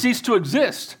basically ceased to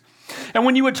exist. And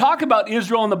when you would talk about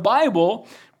Israel in the Bible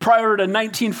prior to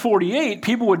 1948,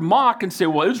 people would mock and say,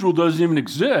 well, Israel doesn't even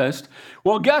exist.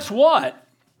 Well, guess what?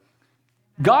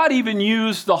 God even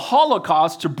used the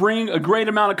Holocaust to bring a great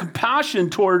amount of compassion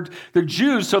toward the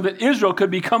Jews so that Israel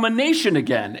could become a nation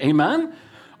again. Amen?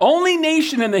 Only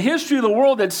nation in the history of the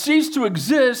world that ceased to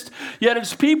exist, yet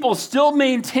its people still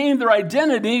maintained their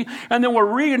identity, and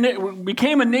then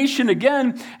became a nation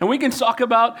again. And we can talk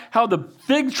about how the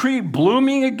fig tree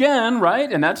blooming again,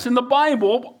 right? And that's in the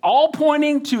Bible, all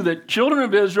pointing to the children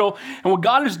of Israel. And what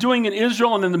God is doing in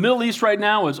Israel and in the Middle East right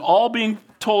now is all being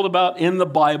told about in the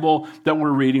Bible that we're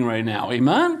reading right now.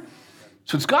 Amen?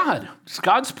 So it's God. It's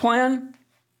God's plan.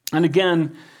 And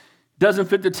again, doesn't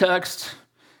fit the text.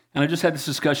 And I just had this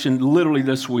discussion literally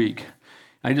this week.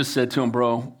 I just said to him,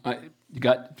 bro, you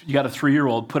got a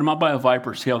 3-year-old, put him out by a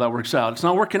viper, see how that works out. It's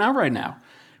not working out right now.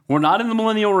 We're not in the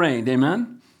millennial reign,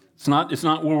 amen? It's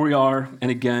not where we are. And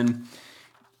again,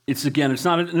 it's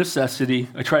not a necessity.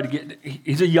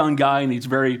 He's a young guy and he's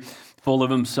very full of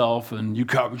himself, and you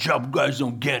guys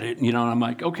don't get it, and I'm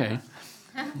like, okay.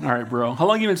 All right, bro. How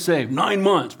long you been saved? 9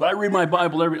 months, but I read my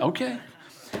Bible okay.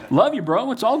 Love you,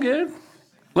 bro. It's all good.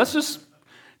 Let's just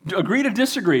agree to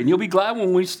disagree, and you'll be glad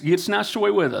when we get snatched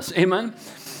away with us. Amen?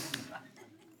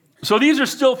 So these are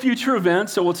still future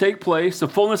events that will take place. The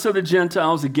fullness of the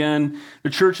Gentiles, again, the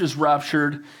church is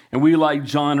raptured, and we, like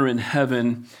John, are in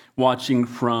heaven watching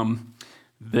from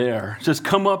there. Just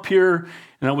come up here,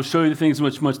 and I will show you the things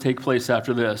which must take place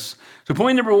after this. So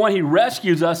point number one, he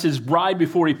rescues us, his bride,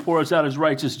 before he pours out his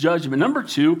righteous judgment. Number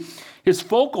two, his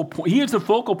focal point. He is the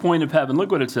focal point of heaven.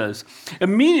 Look what it says.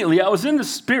 Immediately I was in the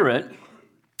Spirit,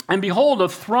 and behold, a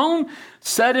throne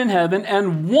set in heaven,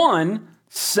 and one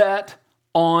sat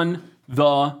on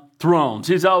the throne.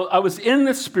 See, I was in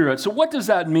the Spirit. So what does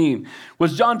that mean?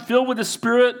 Was John filled with the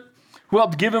Spirit who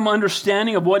helped give him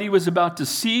understanding of what he was about to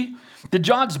see? Did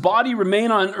John's body remain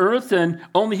on earth and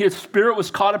only his spirit was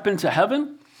caught up into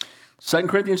heaven? 2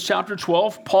 Corinthians chapter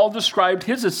 12, Paul described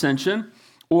his ascension,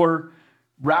 or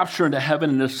rapture into heaven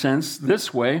in a sense,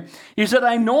 this way. He said,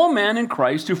 I know a man in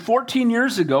Christ who 14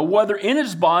 years ago, whether in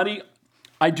his body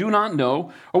I do not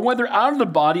know, or whether out of the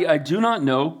body I do not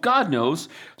know, God knows,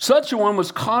 such a one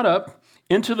was caught up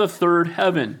into the third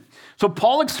heaven. So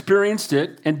Paul experienced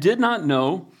it and did not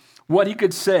know what he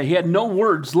could say. He had no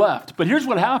words left. But here's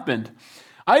what happened.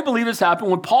 I believe this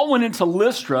happened when Paul went into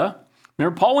Lystra.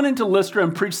 Remember, Paul went into Lystra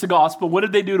and preached the gospel. What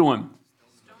did they do to him?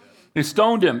 They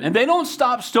stoned him. And they don't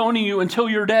stop stoning you until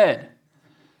you're dead.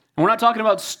 And we're not talking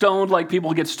about stoned like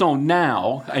people get stoned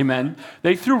now. Amen.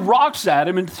 They threw rocks at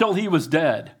him until he was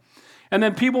dead. And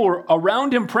then people were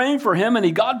around him praying for him, and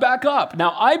he got back up.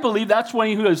 Now, I believe that's when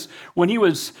he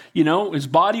was, his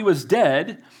body was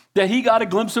dead, that he got a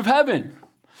glimpse of heaven.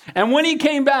 And when he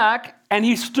came back and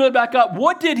he stood back up,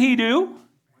 what did he do?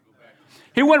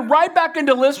 He went right back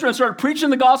into Lystra and started preaching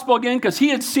the gospel again because he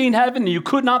had seen heaven, and you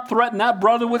could not threaten that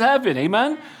brother with heaven.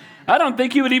 Amen? I don't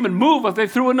think he would even move if they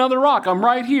threw another rock. I'm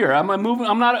right here. I'm moving.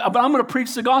 I'm going to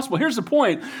preach the gospel. Here's the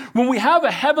point. When we have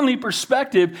a heavenly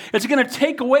perspective, it's going to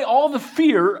take away all the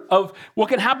fear of what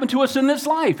can happen to us in this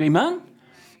life. Amen?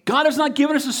 God has not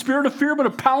given us a spirit of fear, but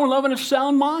of power, love, and a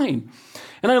sound mind.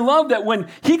 And I love that when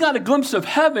he got a glimpse of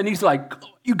heaven, he's like,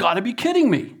 you got to be kidding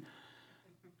me.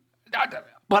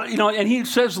 But, and he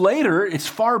says later, it's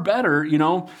far better,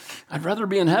 I'd rather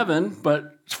be in heaven,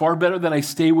 but it's far better that I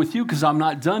stay with you because I'm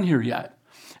not done here yet.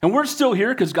 And we're still here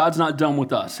because God's not done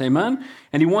with us, amen?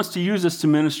 And he wants to use us to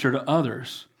minister to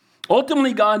others.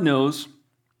 Ultimately, God knows,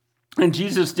 and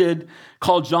Jesus did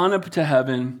call John up to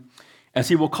heaven, as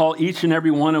he will call each and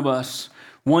every one of us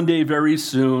one day very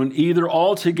soon, either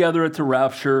all together at the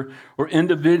rapture or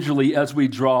individually as we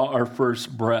draw our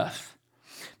first breath.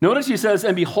 Notice he says,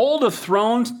 and behold, a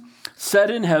throne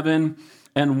set in heaven,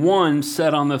 and one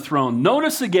sat on the throne.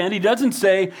 Notice again, he doesn't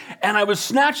say, and I was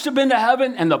snatched up into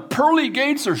heaven, and the pearly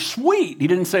gates are sweet. He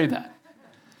didn't say that.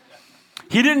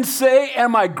 He didn't say,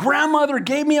 and my grandmother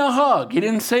gave me a hug. He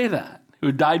didn't say that,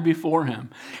 who died before him.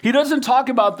 He doesn't talk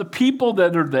about the people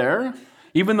that are there,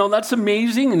 even though that's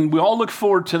amazing, and we all look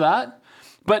forward to that.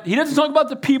 But he doesn't talk about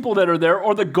the people that are there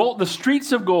or the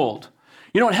streets of gold.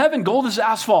 In heaven, gold is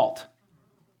asphalt,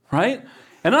 right?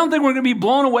 And I don't think we're going to be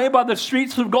blown away by the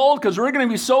streets of gold because we're going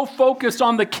to be so focused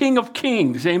on the King of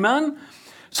Kings, amen?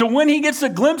 So when he gets a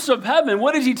glimpse of heaven,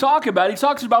 what does he talk about? He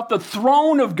talks about the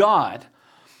throne of God.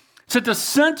 It's at the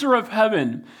center of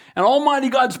heaven, and Almighty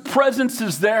God's presence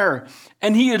is there,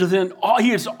 and he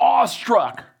is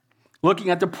awestruck looking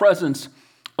at the presence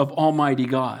of Almighty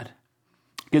God.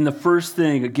 Again, the first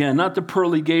thing, not the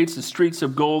pearly gates, the streets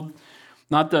of gold,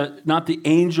 not the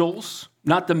angels,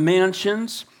 not the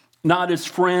mansions, not his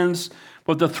friends,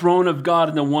 but the throne of God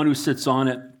and the one who sits on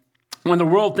it. When the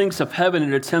world thinks of heaven,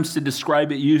 it attempts to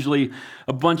describe it usually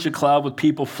a bunch of cloud with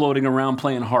people floating around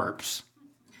playing harps.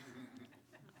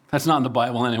 That's not in the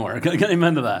Bible anywhere.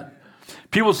 Amen to that.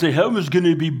 People say heaven's going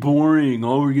to be boring.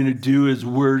 All we're going to do is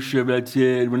worship. That's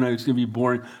it. It's going to be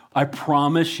boring. I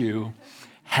promise you,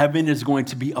 heaven is going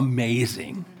to be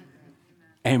amazing.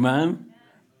 Amen?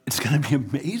 It's going to be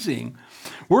amazing.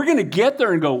 We're going to get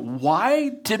there and go, why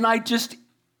didn't I just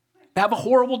have a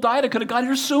horrible diet? I could have got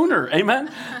here sooner. Amen?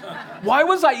 Why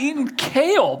was I eating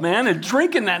kale, man, and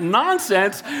drinking that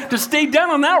nonsense to stay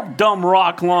down on that dumb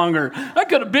rock longer? I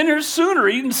could have been here sooner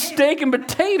eating steak and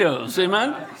potatoes.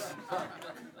 Amen?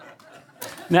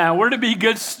 Now, we're to be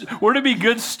good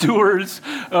stewards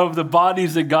of the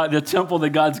bodies that God, the temple that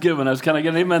God's given us. Can I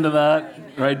get an amen to that?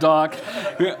 Right, Doc?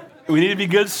 We need to be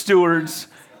good stewards,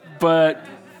 but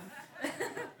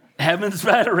heaven's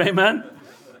better, amen?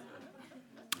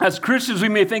 As Christians, we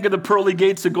may think of the pearly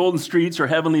gates, the golden streets, or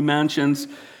heavenly mansions.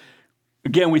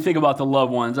 Again, we think about the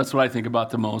loved ones. That's what I think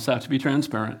about the most. I have to be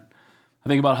transparent. I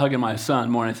think about hugging my son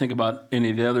more than I think about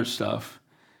any of the other stuff.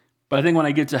 But I think when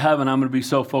I get to heaven, I'm going to be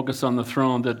so focused on the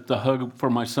throne that the hug for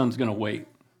my son's going to wait.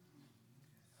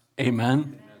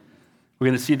 Amen? We're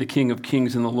going to see the King of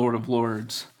Kings and the Lord of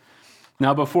Lords.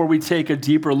 Now, before we take a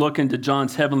deeper look into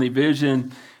John's heavenly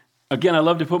vision, again, I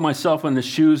love to put myself in the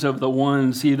shoes of the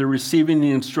ones either receiving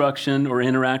the instruction or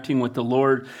interacting with the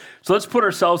Lord. So let's put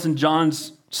ourselves in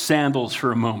John's sandals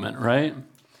for a moment, right?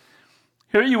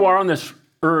 Here you are on this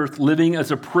earth living as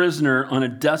a prisoner on a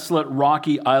desolate,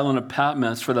 rocky island of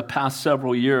Patmos for the past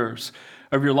several years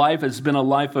of your life. Has been a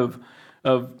life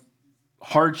of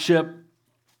hardship,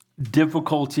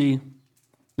 difficulty,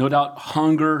 no doubt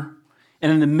hunger.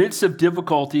 And in the midst of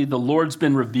difficulty, the Lord's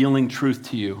been revealing truth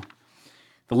to you.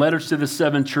 The letters to the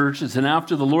 7 churches, and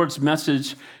after the Lord's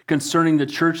message concerning the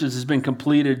churches has been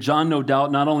completed, John, no doubt,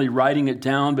 not only writing it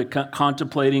down, but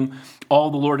contemplating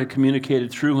all the Lord had communicated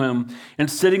through him.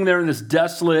 And sitting there in this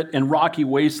desolate and rocky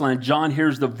wasteland, John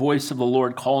hears the voice of the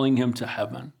Lord calling him to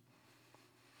heaven.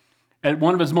 At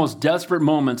one of his most desperate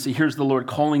moments, he hears the Lord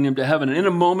calling him to heaven. And in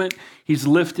a moment, he's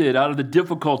lifted out of the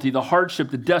difficulty, the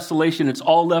hardship, the desolation. It's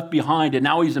all left behind, and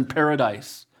now he's in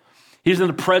paradise. He's in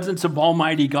the presence of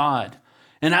Almighty God.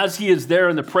 And as he is there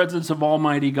in the presence of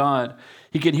Almighty God,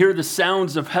 he can hear the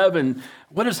sounds of heaven.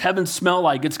 What does heaven smell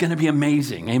like? It's going to be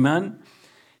amazing. Amen?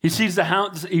 He sees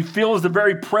he feels the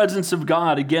very presence of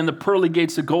God. Again, the pearly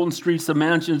gates, the golden streets, the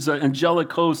mansions, the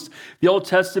angelic hosts, the Old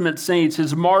Testament saints,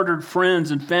 his martyred friends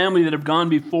and family that have gone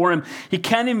before him. He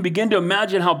can't even begin to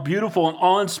imagine how beautiful and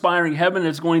awe-inspiring heaven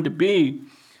is going to be.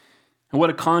 And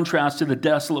what a contrast to the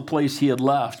desolate place he had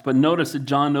left. But notice that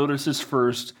John notices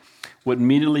first what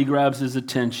immediately grabs his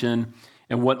attention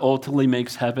and what ultimately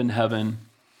makes heaven heaven.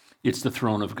 It's the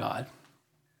throne of God.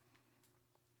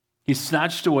 He's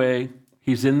snatched away.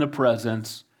 He's in the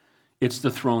presence. It's the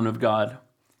throne of God.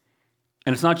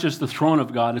 And it's not just the throne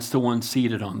of God, it's the one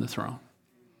seated on the throne.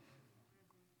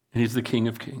 And he's the King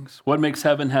of Kings. What makes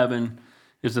heaven heaven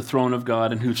is the throne of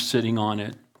God and who's sitting on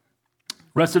it. The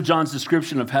rest of John's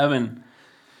description of heaven,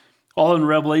 all in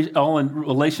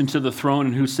relation to the throne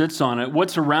and who sits on it,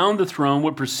 what's around the throne,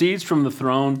 what proceeds from the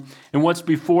throne, and what's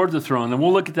before the throne. And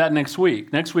we'll look at that next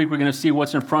week. Next week, we're going to see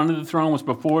what's in front of the throne, what's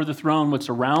before the throne, what's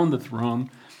around the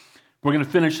throne. We're going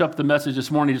to finish up the message this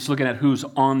morning just looking at who's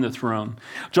on the throne.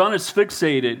 John is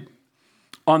fixated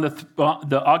on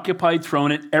the occupied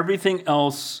throne, and everything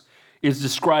else is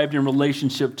described in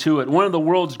relationship to it. One of the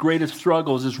world's greatest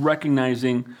struggles is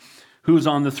recognizing who's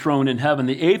on the throne in heaven.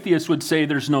 The atheist would say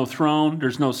there's no throne,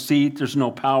 there's no seat, there's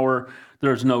no power,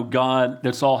 there's no God.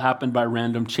 That's all happened by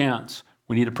random chance.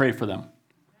 We need to pray for them.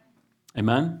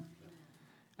 Amen?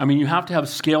 I mean, you have to have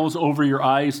scales over your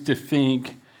eyes to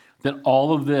think that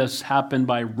all of this happened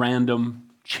by random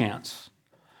chance.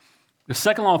 The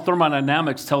second law of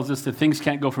thermodynamics tells us that things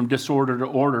can't go from disorder to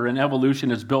order, and evolution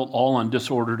is built all on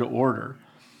disorder to order.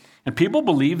 And people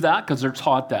believe that because they're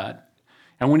taught that.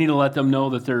 And we need to let them know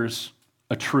that there's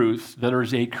a truth, that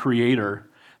there's a creator,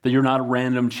 that you're not a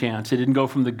random chance. It didn't go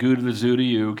from the goo to the zoo to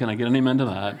you. Can I get an amen to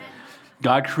that?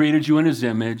 God created you in his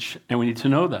image, and we need to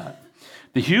know that.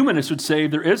 The humanist would say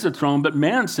there is a throne, but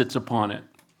man sits upon it.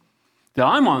 That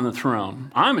I'm on the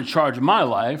throne. I'm in charge of my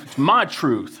life. It's my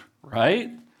truth, right?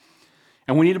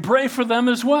 And we need to pray for them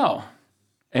as well.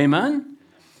 Amen?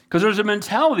 Because there's a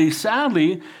mentality,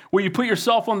 sadly, where you put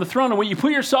yourself on the throne. And when you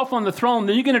put yourself on the throne,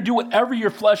 then you're going to do whatever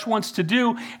your flesh wants to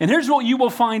do. And here's what you will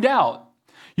find out.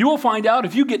 You will find out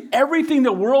if you get everything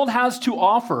the world has to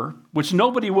offer, which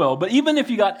nobody will, but even if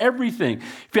you got everything,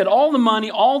 if you had all the money,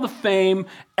 all the fame,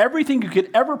 everything you could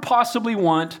ever possibly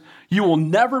want, you will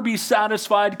never be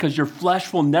satisfied because your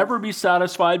flesh will never be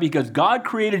satisfied because God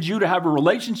created you to have a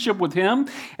relationship with him,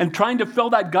 and trying to fill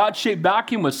that God-shaped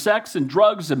vacuum with sex and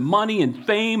drugs and money and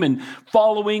fame and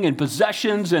following and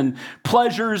possessions and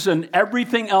pleasures and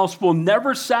everything else will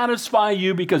never satisfy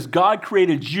you because God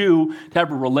created you to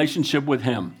have a relationship with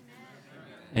him.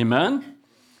 Amen?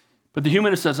 But the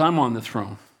humanist says, I'm on the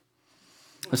throne.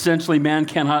 Essentially, man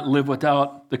cannot live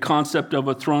without the concept of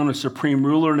a throne, a supreme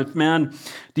ruler. And if man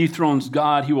dethrones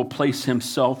God, he will place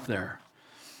himself there.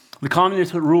 The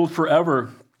communists had ruled forever.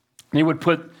 They would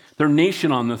put their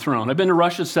nation on the throne. I've been to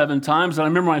Russia 7 times. And I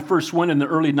remember when I first went in the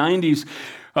early 90s,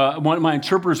 one of my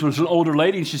interpreters was an older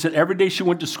lady. And she said every day she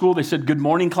went to school, they said, good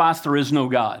morning, class, there is no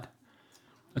God.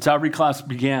 That's how every class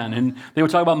began. And they would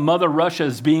talk about Mother Russia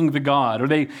as being the God, or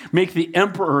they make the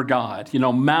emperor God,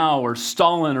 Mao or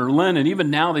Stalin or Lenin. Even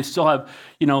now they still have,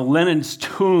 Lenin's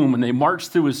tomb, and they march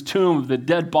through his tomb, the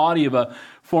dead body of a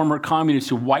former communists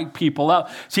who wipe people out.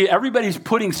 See, everybody's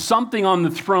putting something on the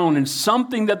throne and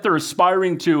something that they're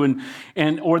aspiring to,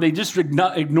 or they just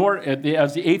ignore it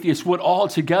as the atheists would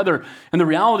altogether. And the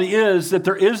reality is that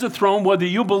there is a throne, whether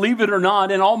you believe it or not,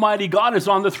 and Almighty God is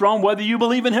on the throne, whether you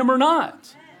believe in him or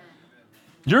not.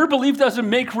 Your belief doesn't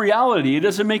make reality. It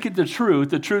doesn't make it the truth.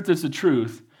 The truth is the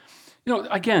truth.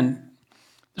 Again,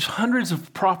 there's hundreds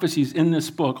of prophecies in this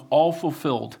book, all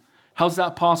fulfilled. How's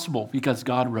that possible? Because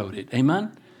God wrote it.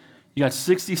 Amen? You got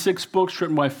 66 books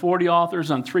written by 40 authors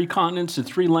on 3 continents and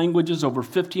 3 languages over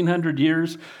 1,500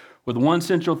 years with one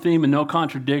central theme and no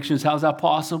contradictions. How's that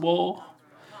possible?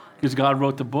 Because God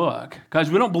wrote the book.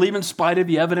 Guys, we don't believe in spite of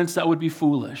the evidence. That would be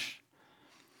foolish.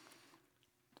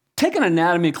 Take an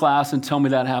anatomy class and tell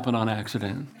me that happened on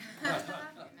accident.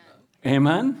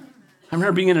 Amen? I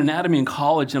remember being in anatomy in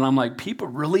college, and I'm like, people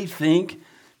really think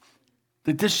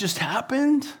that this just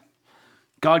happened?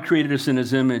 God created us in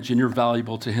his image, and you're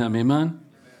valuable to him. Amen?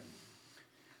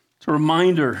 It's a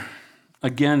reminder,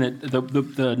 again, that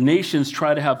the nations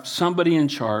try to have somebody in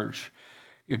charge.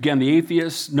 Again, the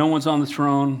atheists, no one's on the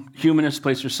throne. Humanists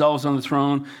place themselves on the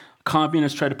throne.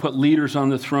 Communists try to put leaders on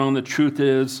the throne. The truth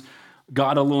is,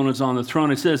 God alone is on the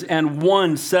throne. It says, and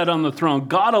one sat on the throne.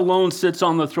 God alone sits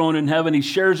on the throne in heaven. He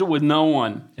shares it with no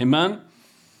one. Amen?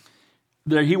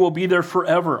 There, he will be there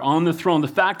forever on the throne. The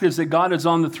fact is that God is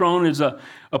on the throne is a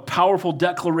powerful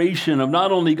declaration of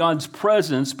not only God's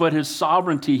presence, but his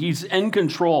sovereignty. He's in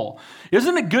control.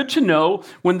 Isn't it good to know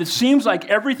when it seems like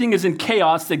everything is in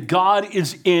chaos that God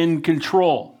is in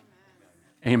control?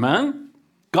 Amen?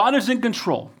 God is in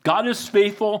control. God is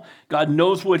faithful. God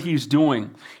knows what he's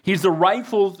doing. He's the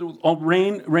rightful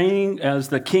reigning as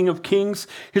the King of Kings.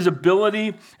 His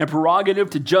ability and prerogative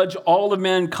to judge all of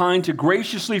mankind, to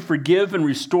graciously forgive and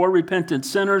restore repentant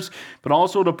sinners, but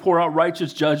also to pour out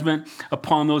righteous judgment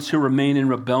upon those who remain in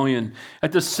rebellion.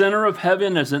 At the center of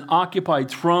heaven is an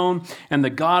occupied throne, and the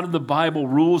God of the Bible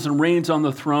rules and reigns on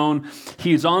the throne.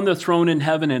 He's on the throne in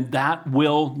heaven, and that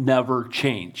will never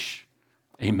change.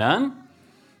 Amen?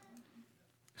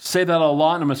 Say that a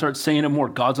lot, and I'm going to start saying it more.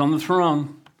 God's on the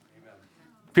throne. Amen.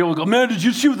 People go, man, did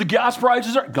you see what the gas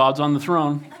prices are? God's on the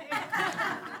throne.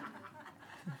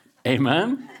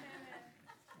 Amen?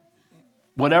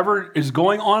 Whatever is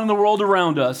going on in the world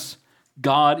around us,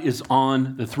 God is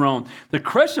on the throne. The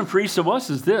question for each of us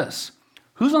is this.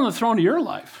 Who's on the throne of your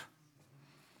life?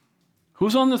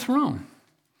 Who's on the throne?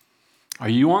 Are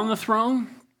you on the throne?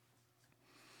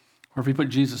 Or have we put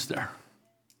Jesus there?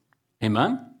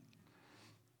 Amen?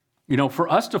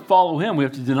 For us to follow him, we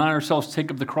have to deny ourselves,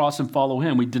 take up the cross, and follow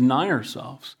him. We deny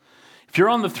ourselves. If you're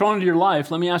on the throne of your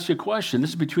life, let me ask you a question.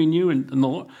 This is between you and the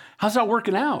Lord. How's that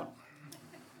working out?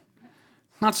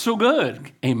 Not so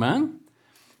good. Amen?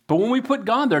 But when we put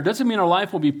God there, it doesn't mean our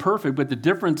life will be perfect, but the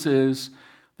difference is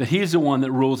that he's the one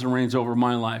that rules and reigns over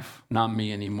my life, not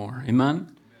me anymore.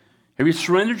 Amen? Have you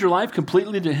surrendered your life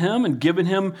completely to him and given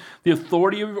him the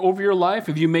authority over your life?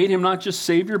 Have you made him not just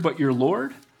Savior, but your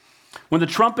Lord? When the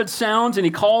trumpet sounds and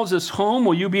he calls us home,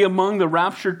 will you be among the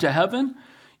raptured to heaven,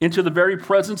 into the very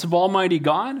presence of Almighty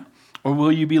God? Or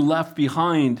will you be left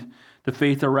behind to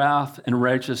face the wrath and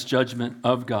righteous judgment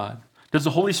of God? Does the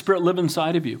Holy Spirit live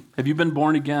inside of you? Have you been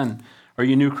born again? Are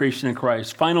you a new creation in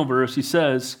Christ? Final verse, he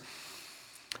says,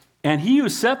 and he who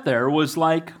sat there was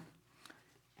like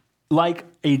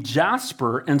a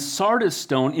jasper and sardis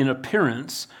stone in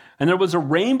appearance, and there was a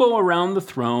rainbow around the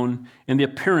throne, and the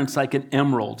appearance like an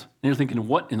emerald. And you're thinking,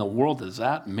 what in the world does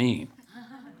that mean?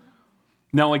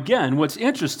 Now, again, what's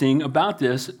interesting about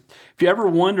this, if you ever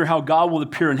wonder how God will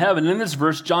appear in heaven, in this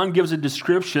verse, John gives a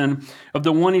description of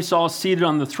the one he saw seated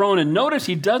on the throne. And notice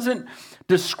he doesn't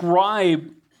describe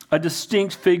a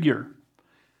distinct figure.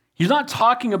 He's not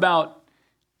talking about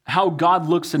how God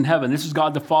looks in heaven. This is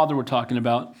God the Father we're talking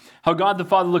about. How God the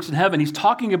Father looks in heaven. He's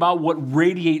talking about what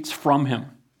radiates from him.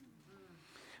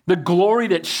 The glory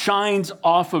that shines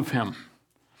off of him.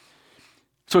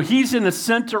 So he's in the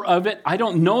center of it. I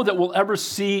don't know that we'll ever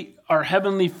see our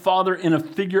Heavenly Father in a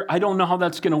figure. I don't know how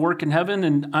that's going to work in heaven,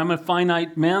 and I'm a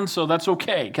finite man, so that's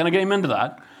okay. Can I get him into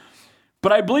that?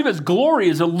 But I believe his glory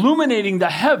is illuminating the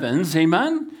heavens,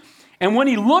 amen? And when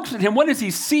he looks at him, what does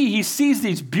he see? He sees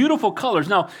these beautiful colors.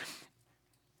 Now,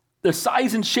 the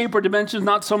size and shape or dimensions,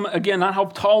 not how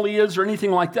tall he is or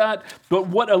anything like that, but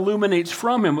what illuminates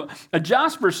from him. A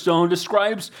jasper stone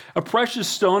describes a precious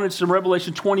stone. It's in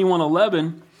Revelation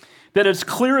 21:11, that is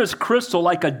clear as crystal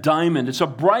like a diamond. It's a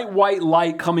bright white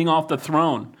light coming off the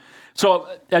throne. So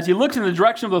as he looks in the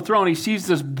direction of the throne, he sees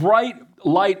this bright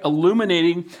light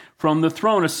illuminating from the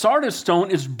throne. A sardis stone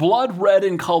is blood red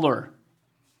in color.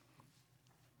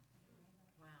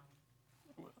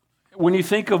 when you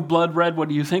think of blood red, what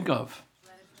do you think of?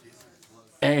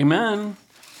 Amen.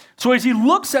 So as he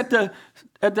looks at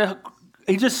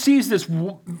he just sees this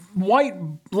white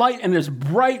light and this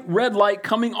bright red light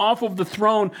coming off of the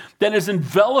throne that is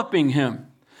enveloping him.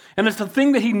 And it's the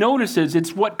thing that he notices.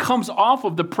 It's what comes off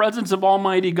of the presence of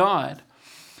Almighty God.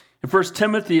 In 1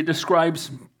 Timothy, it describes,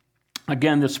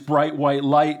 again, this bright white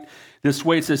light this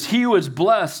way. It says, he who is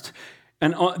blessed,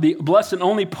 and the blessed and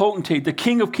only potentate, the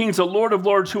King of kings, the Lord of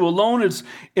lords, who alone is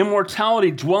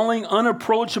immortality, dwelling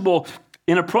unapproachable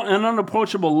in an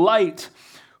unapproachable light,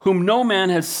 whom no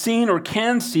man has seen or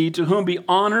can see, to whom be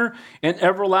honor and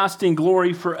everlasting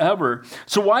glory forever.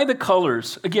 So why the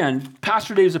colors? Again,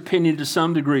 Pastor Dave's opinion to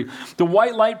some degree. The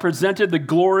white light presented the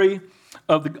glory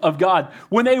of God.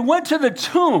 When they went to the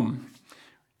tomb,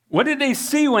 what did they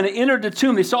see when they entered the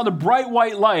tomb? They saw the bright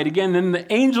white light, again, and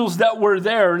the angels that were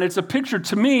there. And it's a picture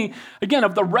to me, again,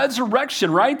 of the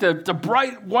resurrection, right? The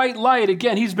bright white light,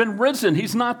 again, he's been risen.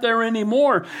 He's not there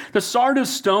anymore. The sardis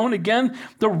stone, again,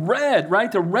 the red, right?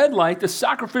 The red light, the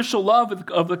sacrificial love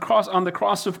of the cross on the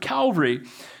cross of Calvary.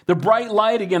 The bright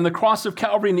light, again, the cross of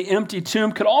Calvary and the empty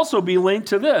tomb could also be linked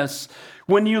to this.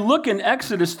 When you look in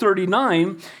Exodus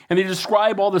 39, and they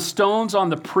describe all the stones on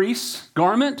the priest's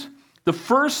garment, the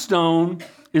first stone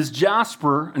is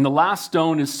jasper, and the last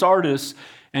stone is sardis,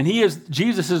 and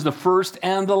Jesus is the first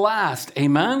and the last.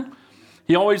 Amen?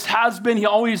 He always has been, he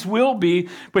always will be.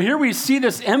 But here we see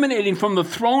this emanating from the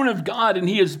throne of God, and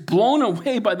he is blown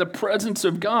away by the presence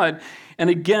of God.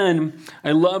 And again,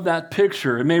 I love that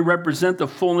picture. It may represent the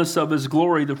fullness of his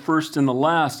glory, the first and the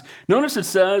last. Notice it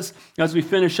says, as we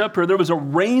finish up here, there was a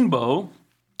rainbow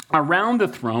around the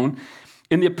throne,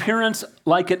 in the appearance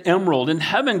like an emerald. In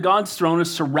heaven, God's throne is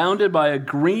surrounded by a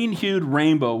green-hued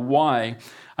rainbow. Why?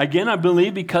 Again, I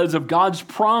believe because of God's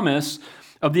promise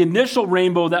of the initial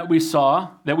rainbow that we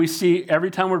see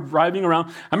every time we're driving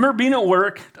around. I remember being at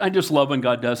work. I just love when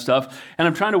God does stuff. And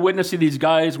I'm trying to witness to these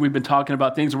guys. We've been talking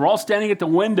about things. We're all standing at the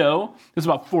window. This was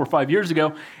about 4 or 5 years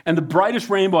ago. And the brightest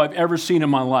rainbow I've ever seen in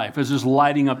my life is just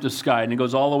lighting up the sky. And it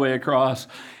goes all the way across.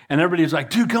 And everybody's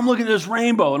like, dude, come look at this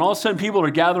rainbow. And all of a sudden people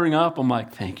are gathering up. I'm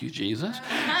like, thank you, Jesus.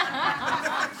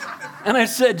 And I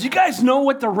said, do you guys know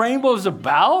what the rainbow is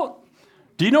about?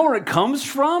 Do you know where it comes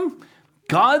from?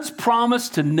 God's promise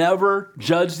to never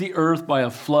judge the earth by a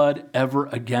flood ever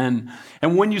again.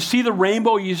 And when you see the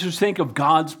rainbow, you just think of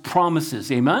God's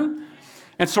promises. Amen?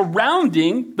 And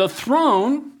surrounding the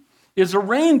throne is a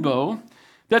rainbow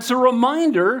that's a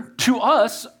reminder to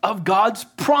us of God's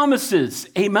promises.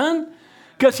 Amen?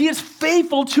 Because he is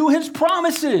faithful to his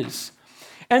promises.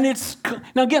 And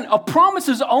now again, a promise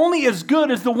is only as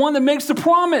good as the one that makes the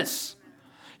promise.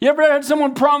 You ever had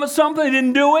someone promise something, they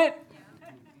didn't do it?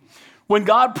 When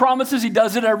God promises, he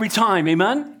does it every time.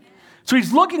 Amen? So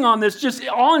he's looking on this just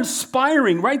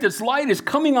awe-inspiring, right? This light is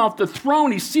coming off the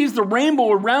throne. He sees the rainbow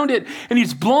around it, and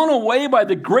he's blown away by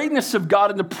the greatness of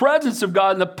God and the presence of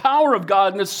God and the power of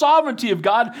God and the sovereignty of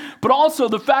God, but also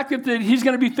the fact that he's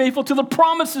going to be faithful to the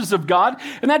promises of God,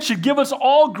 and that should give us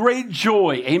all great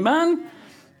joy. Amen?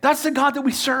 That's the God that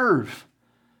we serve.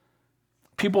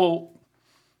 People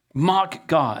mock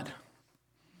God.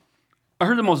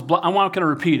 I'm not going to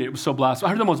repeat it. It was so blasphemous. I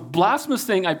heard the most blasphemous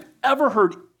thing I've ever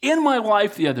heard in my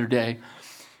life the other day.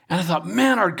 And I thought,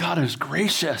 man, our God is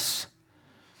gracious.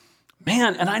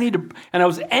 Man, and I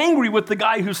was angry with the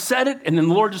guy who said it. And then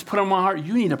the Lord just put on my heart,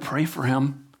 you need to pray for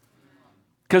him.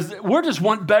 Because we're just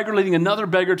one beggar leading another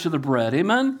beggar to the bread.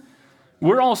 Amen?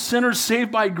 We're all sinners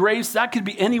saved by grace. That could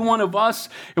be any one of us.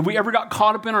 If we ever got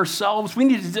caught up in ourselves, we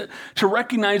need to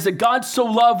recognize that God so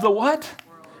loved the what?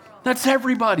 That's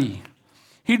everybody.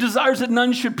 He desires that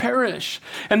none should perish.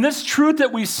 And this truth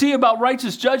that we see about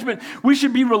righteous judgment, we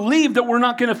should be relieved that we're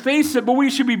not going to face it, but we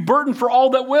should be burdened for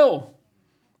all that will.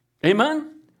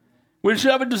 Amen? We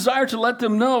should have a desire to let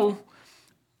them know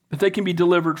that they can be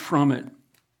delivered from it.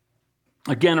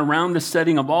 Again, around the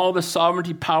setting of all the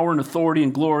sovereignty, power, and authority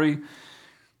and glory,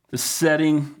 the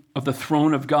setting of the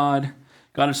throne of God,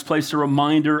 God has placed a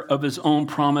reminder of his own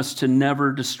promise to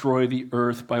never destroy the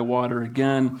earth by water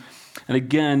again. And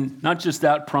again, not just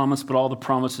that promise, but all the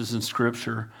promises in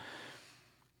Scripture.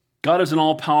 God is in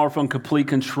all powerful and complete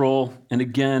control. And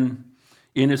again,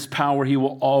 in his power, he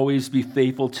will always be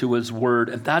faithful to his word.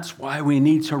 And that's why we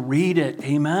need to read it.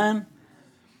 Amen?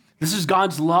 This is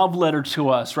God's love letter to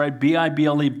us, right?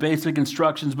 B-I-B-L-E, basic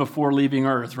instructions before leaving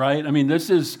earth, right? I mean, this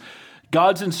is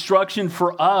God's instruction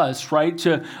for us, right,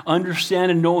 to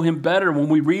understand and know him better. When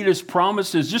we read his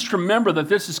promises, just remember that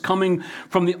this is coming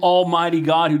from the Almighty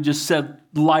God who just said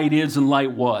light is and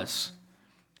light was.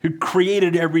 who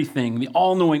created everything, the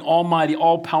all-knowing, almighty,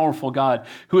 all-powerful God,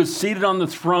 who is seated on the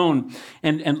throne,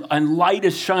 and light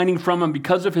is shining from him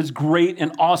because of his great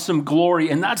and awesome glory.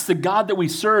 And that's the God that we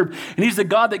serve. And he's the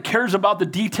God that cares about the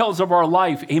details of our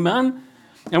life. Amen?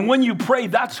 And when you pray,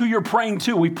 that's who you're praying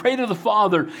to. We pray to the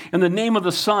Father in the name of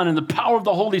the Son and the power of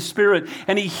the Holy Spirit,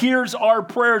 and he hears our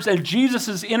prayers, and Jesus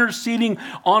is interceding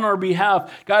on our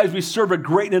behalf. Guys, we serve a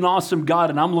great and awesome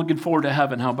God, and I'm looking forward to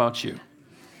heaven. How about you?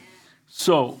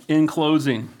 So, in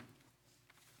closing,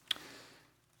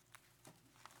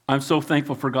 I'm so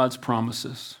thankful for God's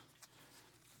promises.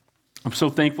 I'm so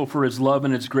thankful for his love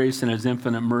and his grace and his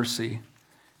infinite mercy.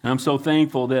 And I'm so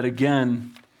thankful that,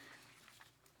 again,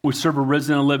 we serve a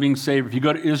risen and living Savior. If you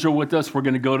go to Israel with us, we're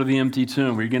going to go to the empty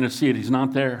tomb. You're going to see it. He's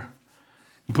not there.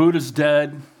 Buddha's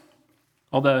dead.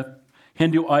 All the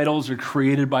Hindu idols are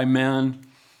created by man.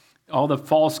 All the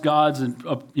false gods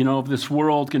of this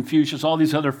world, Confucius, all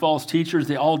these other false teachers,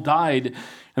 they all died.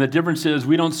 And the difference is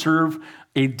we don't serve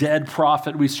a dead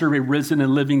prophet. We serve a risen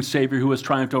and living Savior who has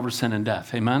triumphed over sin and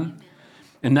death. Amen?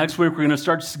 And next week, we're going to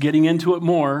start getting into it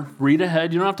more. Read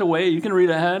ahead. You don't have to wait. You can read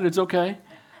ahead. It's okay.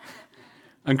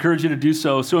 I encourage you to do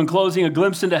so. So in closing, a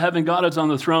glimpse into heaven, God is on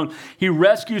the throne. He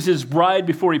rescues his bride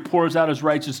before he pours out his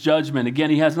righteous judgment. Again,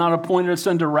 he has not appointed us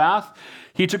unto wrath.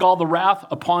 He took all the wrath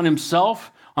upon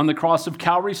himself on the cross of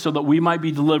Calvary so that we might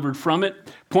be delivered from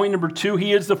it. Point number 2,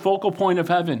 he is the focal point of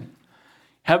heaven.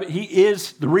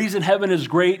 The reason heaven is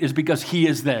great is because he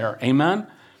is there. Amen?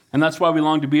 And that's why we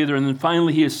long to be there. And then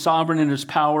finally, he is sovereign in his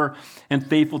power and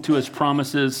faithful to his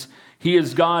promises. He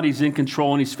is God, he's in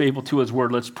control, and he's faithful to his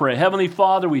word. Let's pray. Heavenly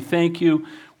Father, we thank you,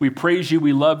 we praise you,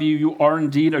 we love you. You are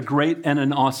indeed a great and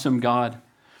an awesome God.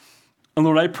 And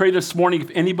Lord, I pray this morning,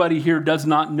 if anybody here does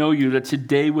not know you, that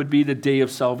today would be the day of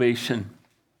salvation.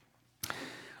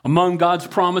 Among God's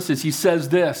promises, he says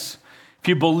this: if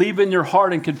you believe in your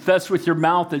heart and confess with your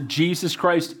mouth that Jesus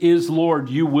Christ is Lord,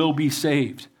 you will be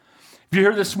saved. If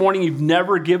you're here this morning, you've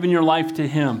never given your life to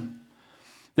him,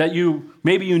 that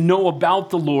maybe you know about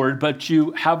the Lord, but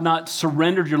you have not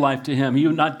surrendered your life to him. You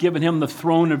have not given him the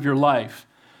throne of your life.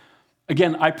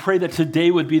 Again, I pray that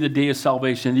today would be the day of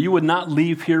salvation, that you would not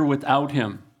leave here without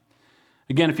him.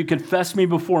 Again, if you confess me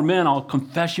before men, I'll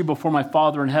confess you before my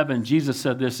Father in heaven. Jesus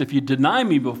said this: if you deny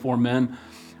me before men,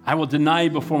 I will deny you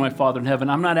before my Father in heaven.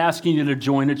 I'm not asking you to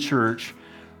join a church.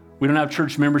 We don't have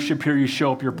church membership here. You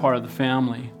show up, you're part of the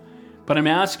family. But I'm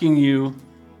asking you,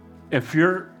 if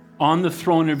you're on the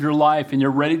throne of your life and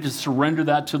you're ready to surrender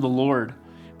that to the Lord,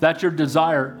 if that's your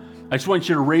desire, I just want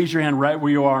you to raise your hand right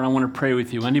where you are, and I want to pray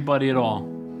with you. Anybody at all.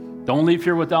 Don't leave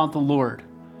here without the Lord.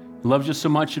 He loves you so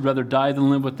much, he'd rather die than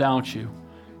live without you.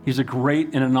 He's a great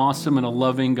and an awesome and a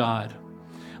loving God.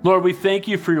 Lord, we thank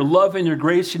you for your love and your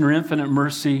grace and your infinite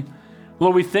mercy.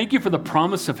 Lord, we thank you for the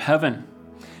promise of heaven.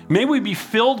 May we be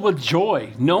filled with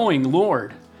joy, knowing,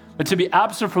 Lord, that to be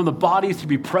absent from the body is to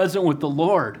be present with the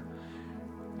Lord.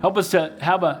 Help us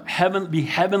to be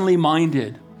heavenly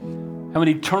minded, have an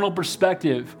eternal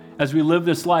perspective as we live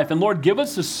this life. And Lord, give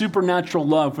us a supernatural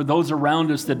love for those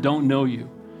around us that don't know you,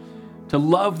 to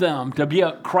love them, to be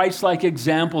a Christ-like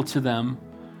example to them,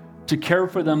 to care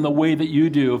for them the way that you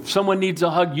do. If someone needs a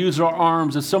hug, use our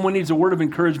arms. If someone needs a word of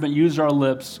encouragement, use our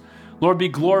lips. Lord, be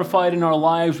glorified in our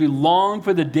lives. We long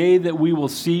for the day that we will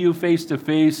see you face to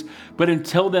face. But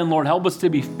until then, Lord, help us to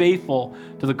be faithful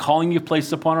to the calling you've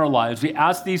placed upon our lives. We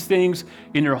ask these things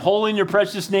in your holy and your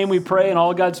precious name we pray. And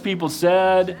all God's people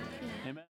said...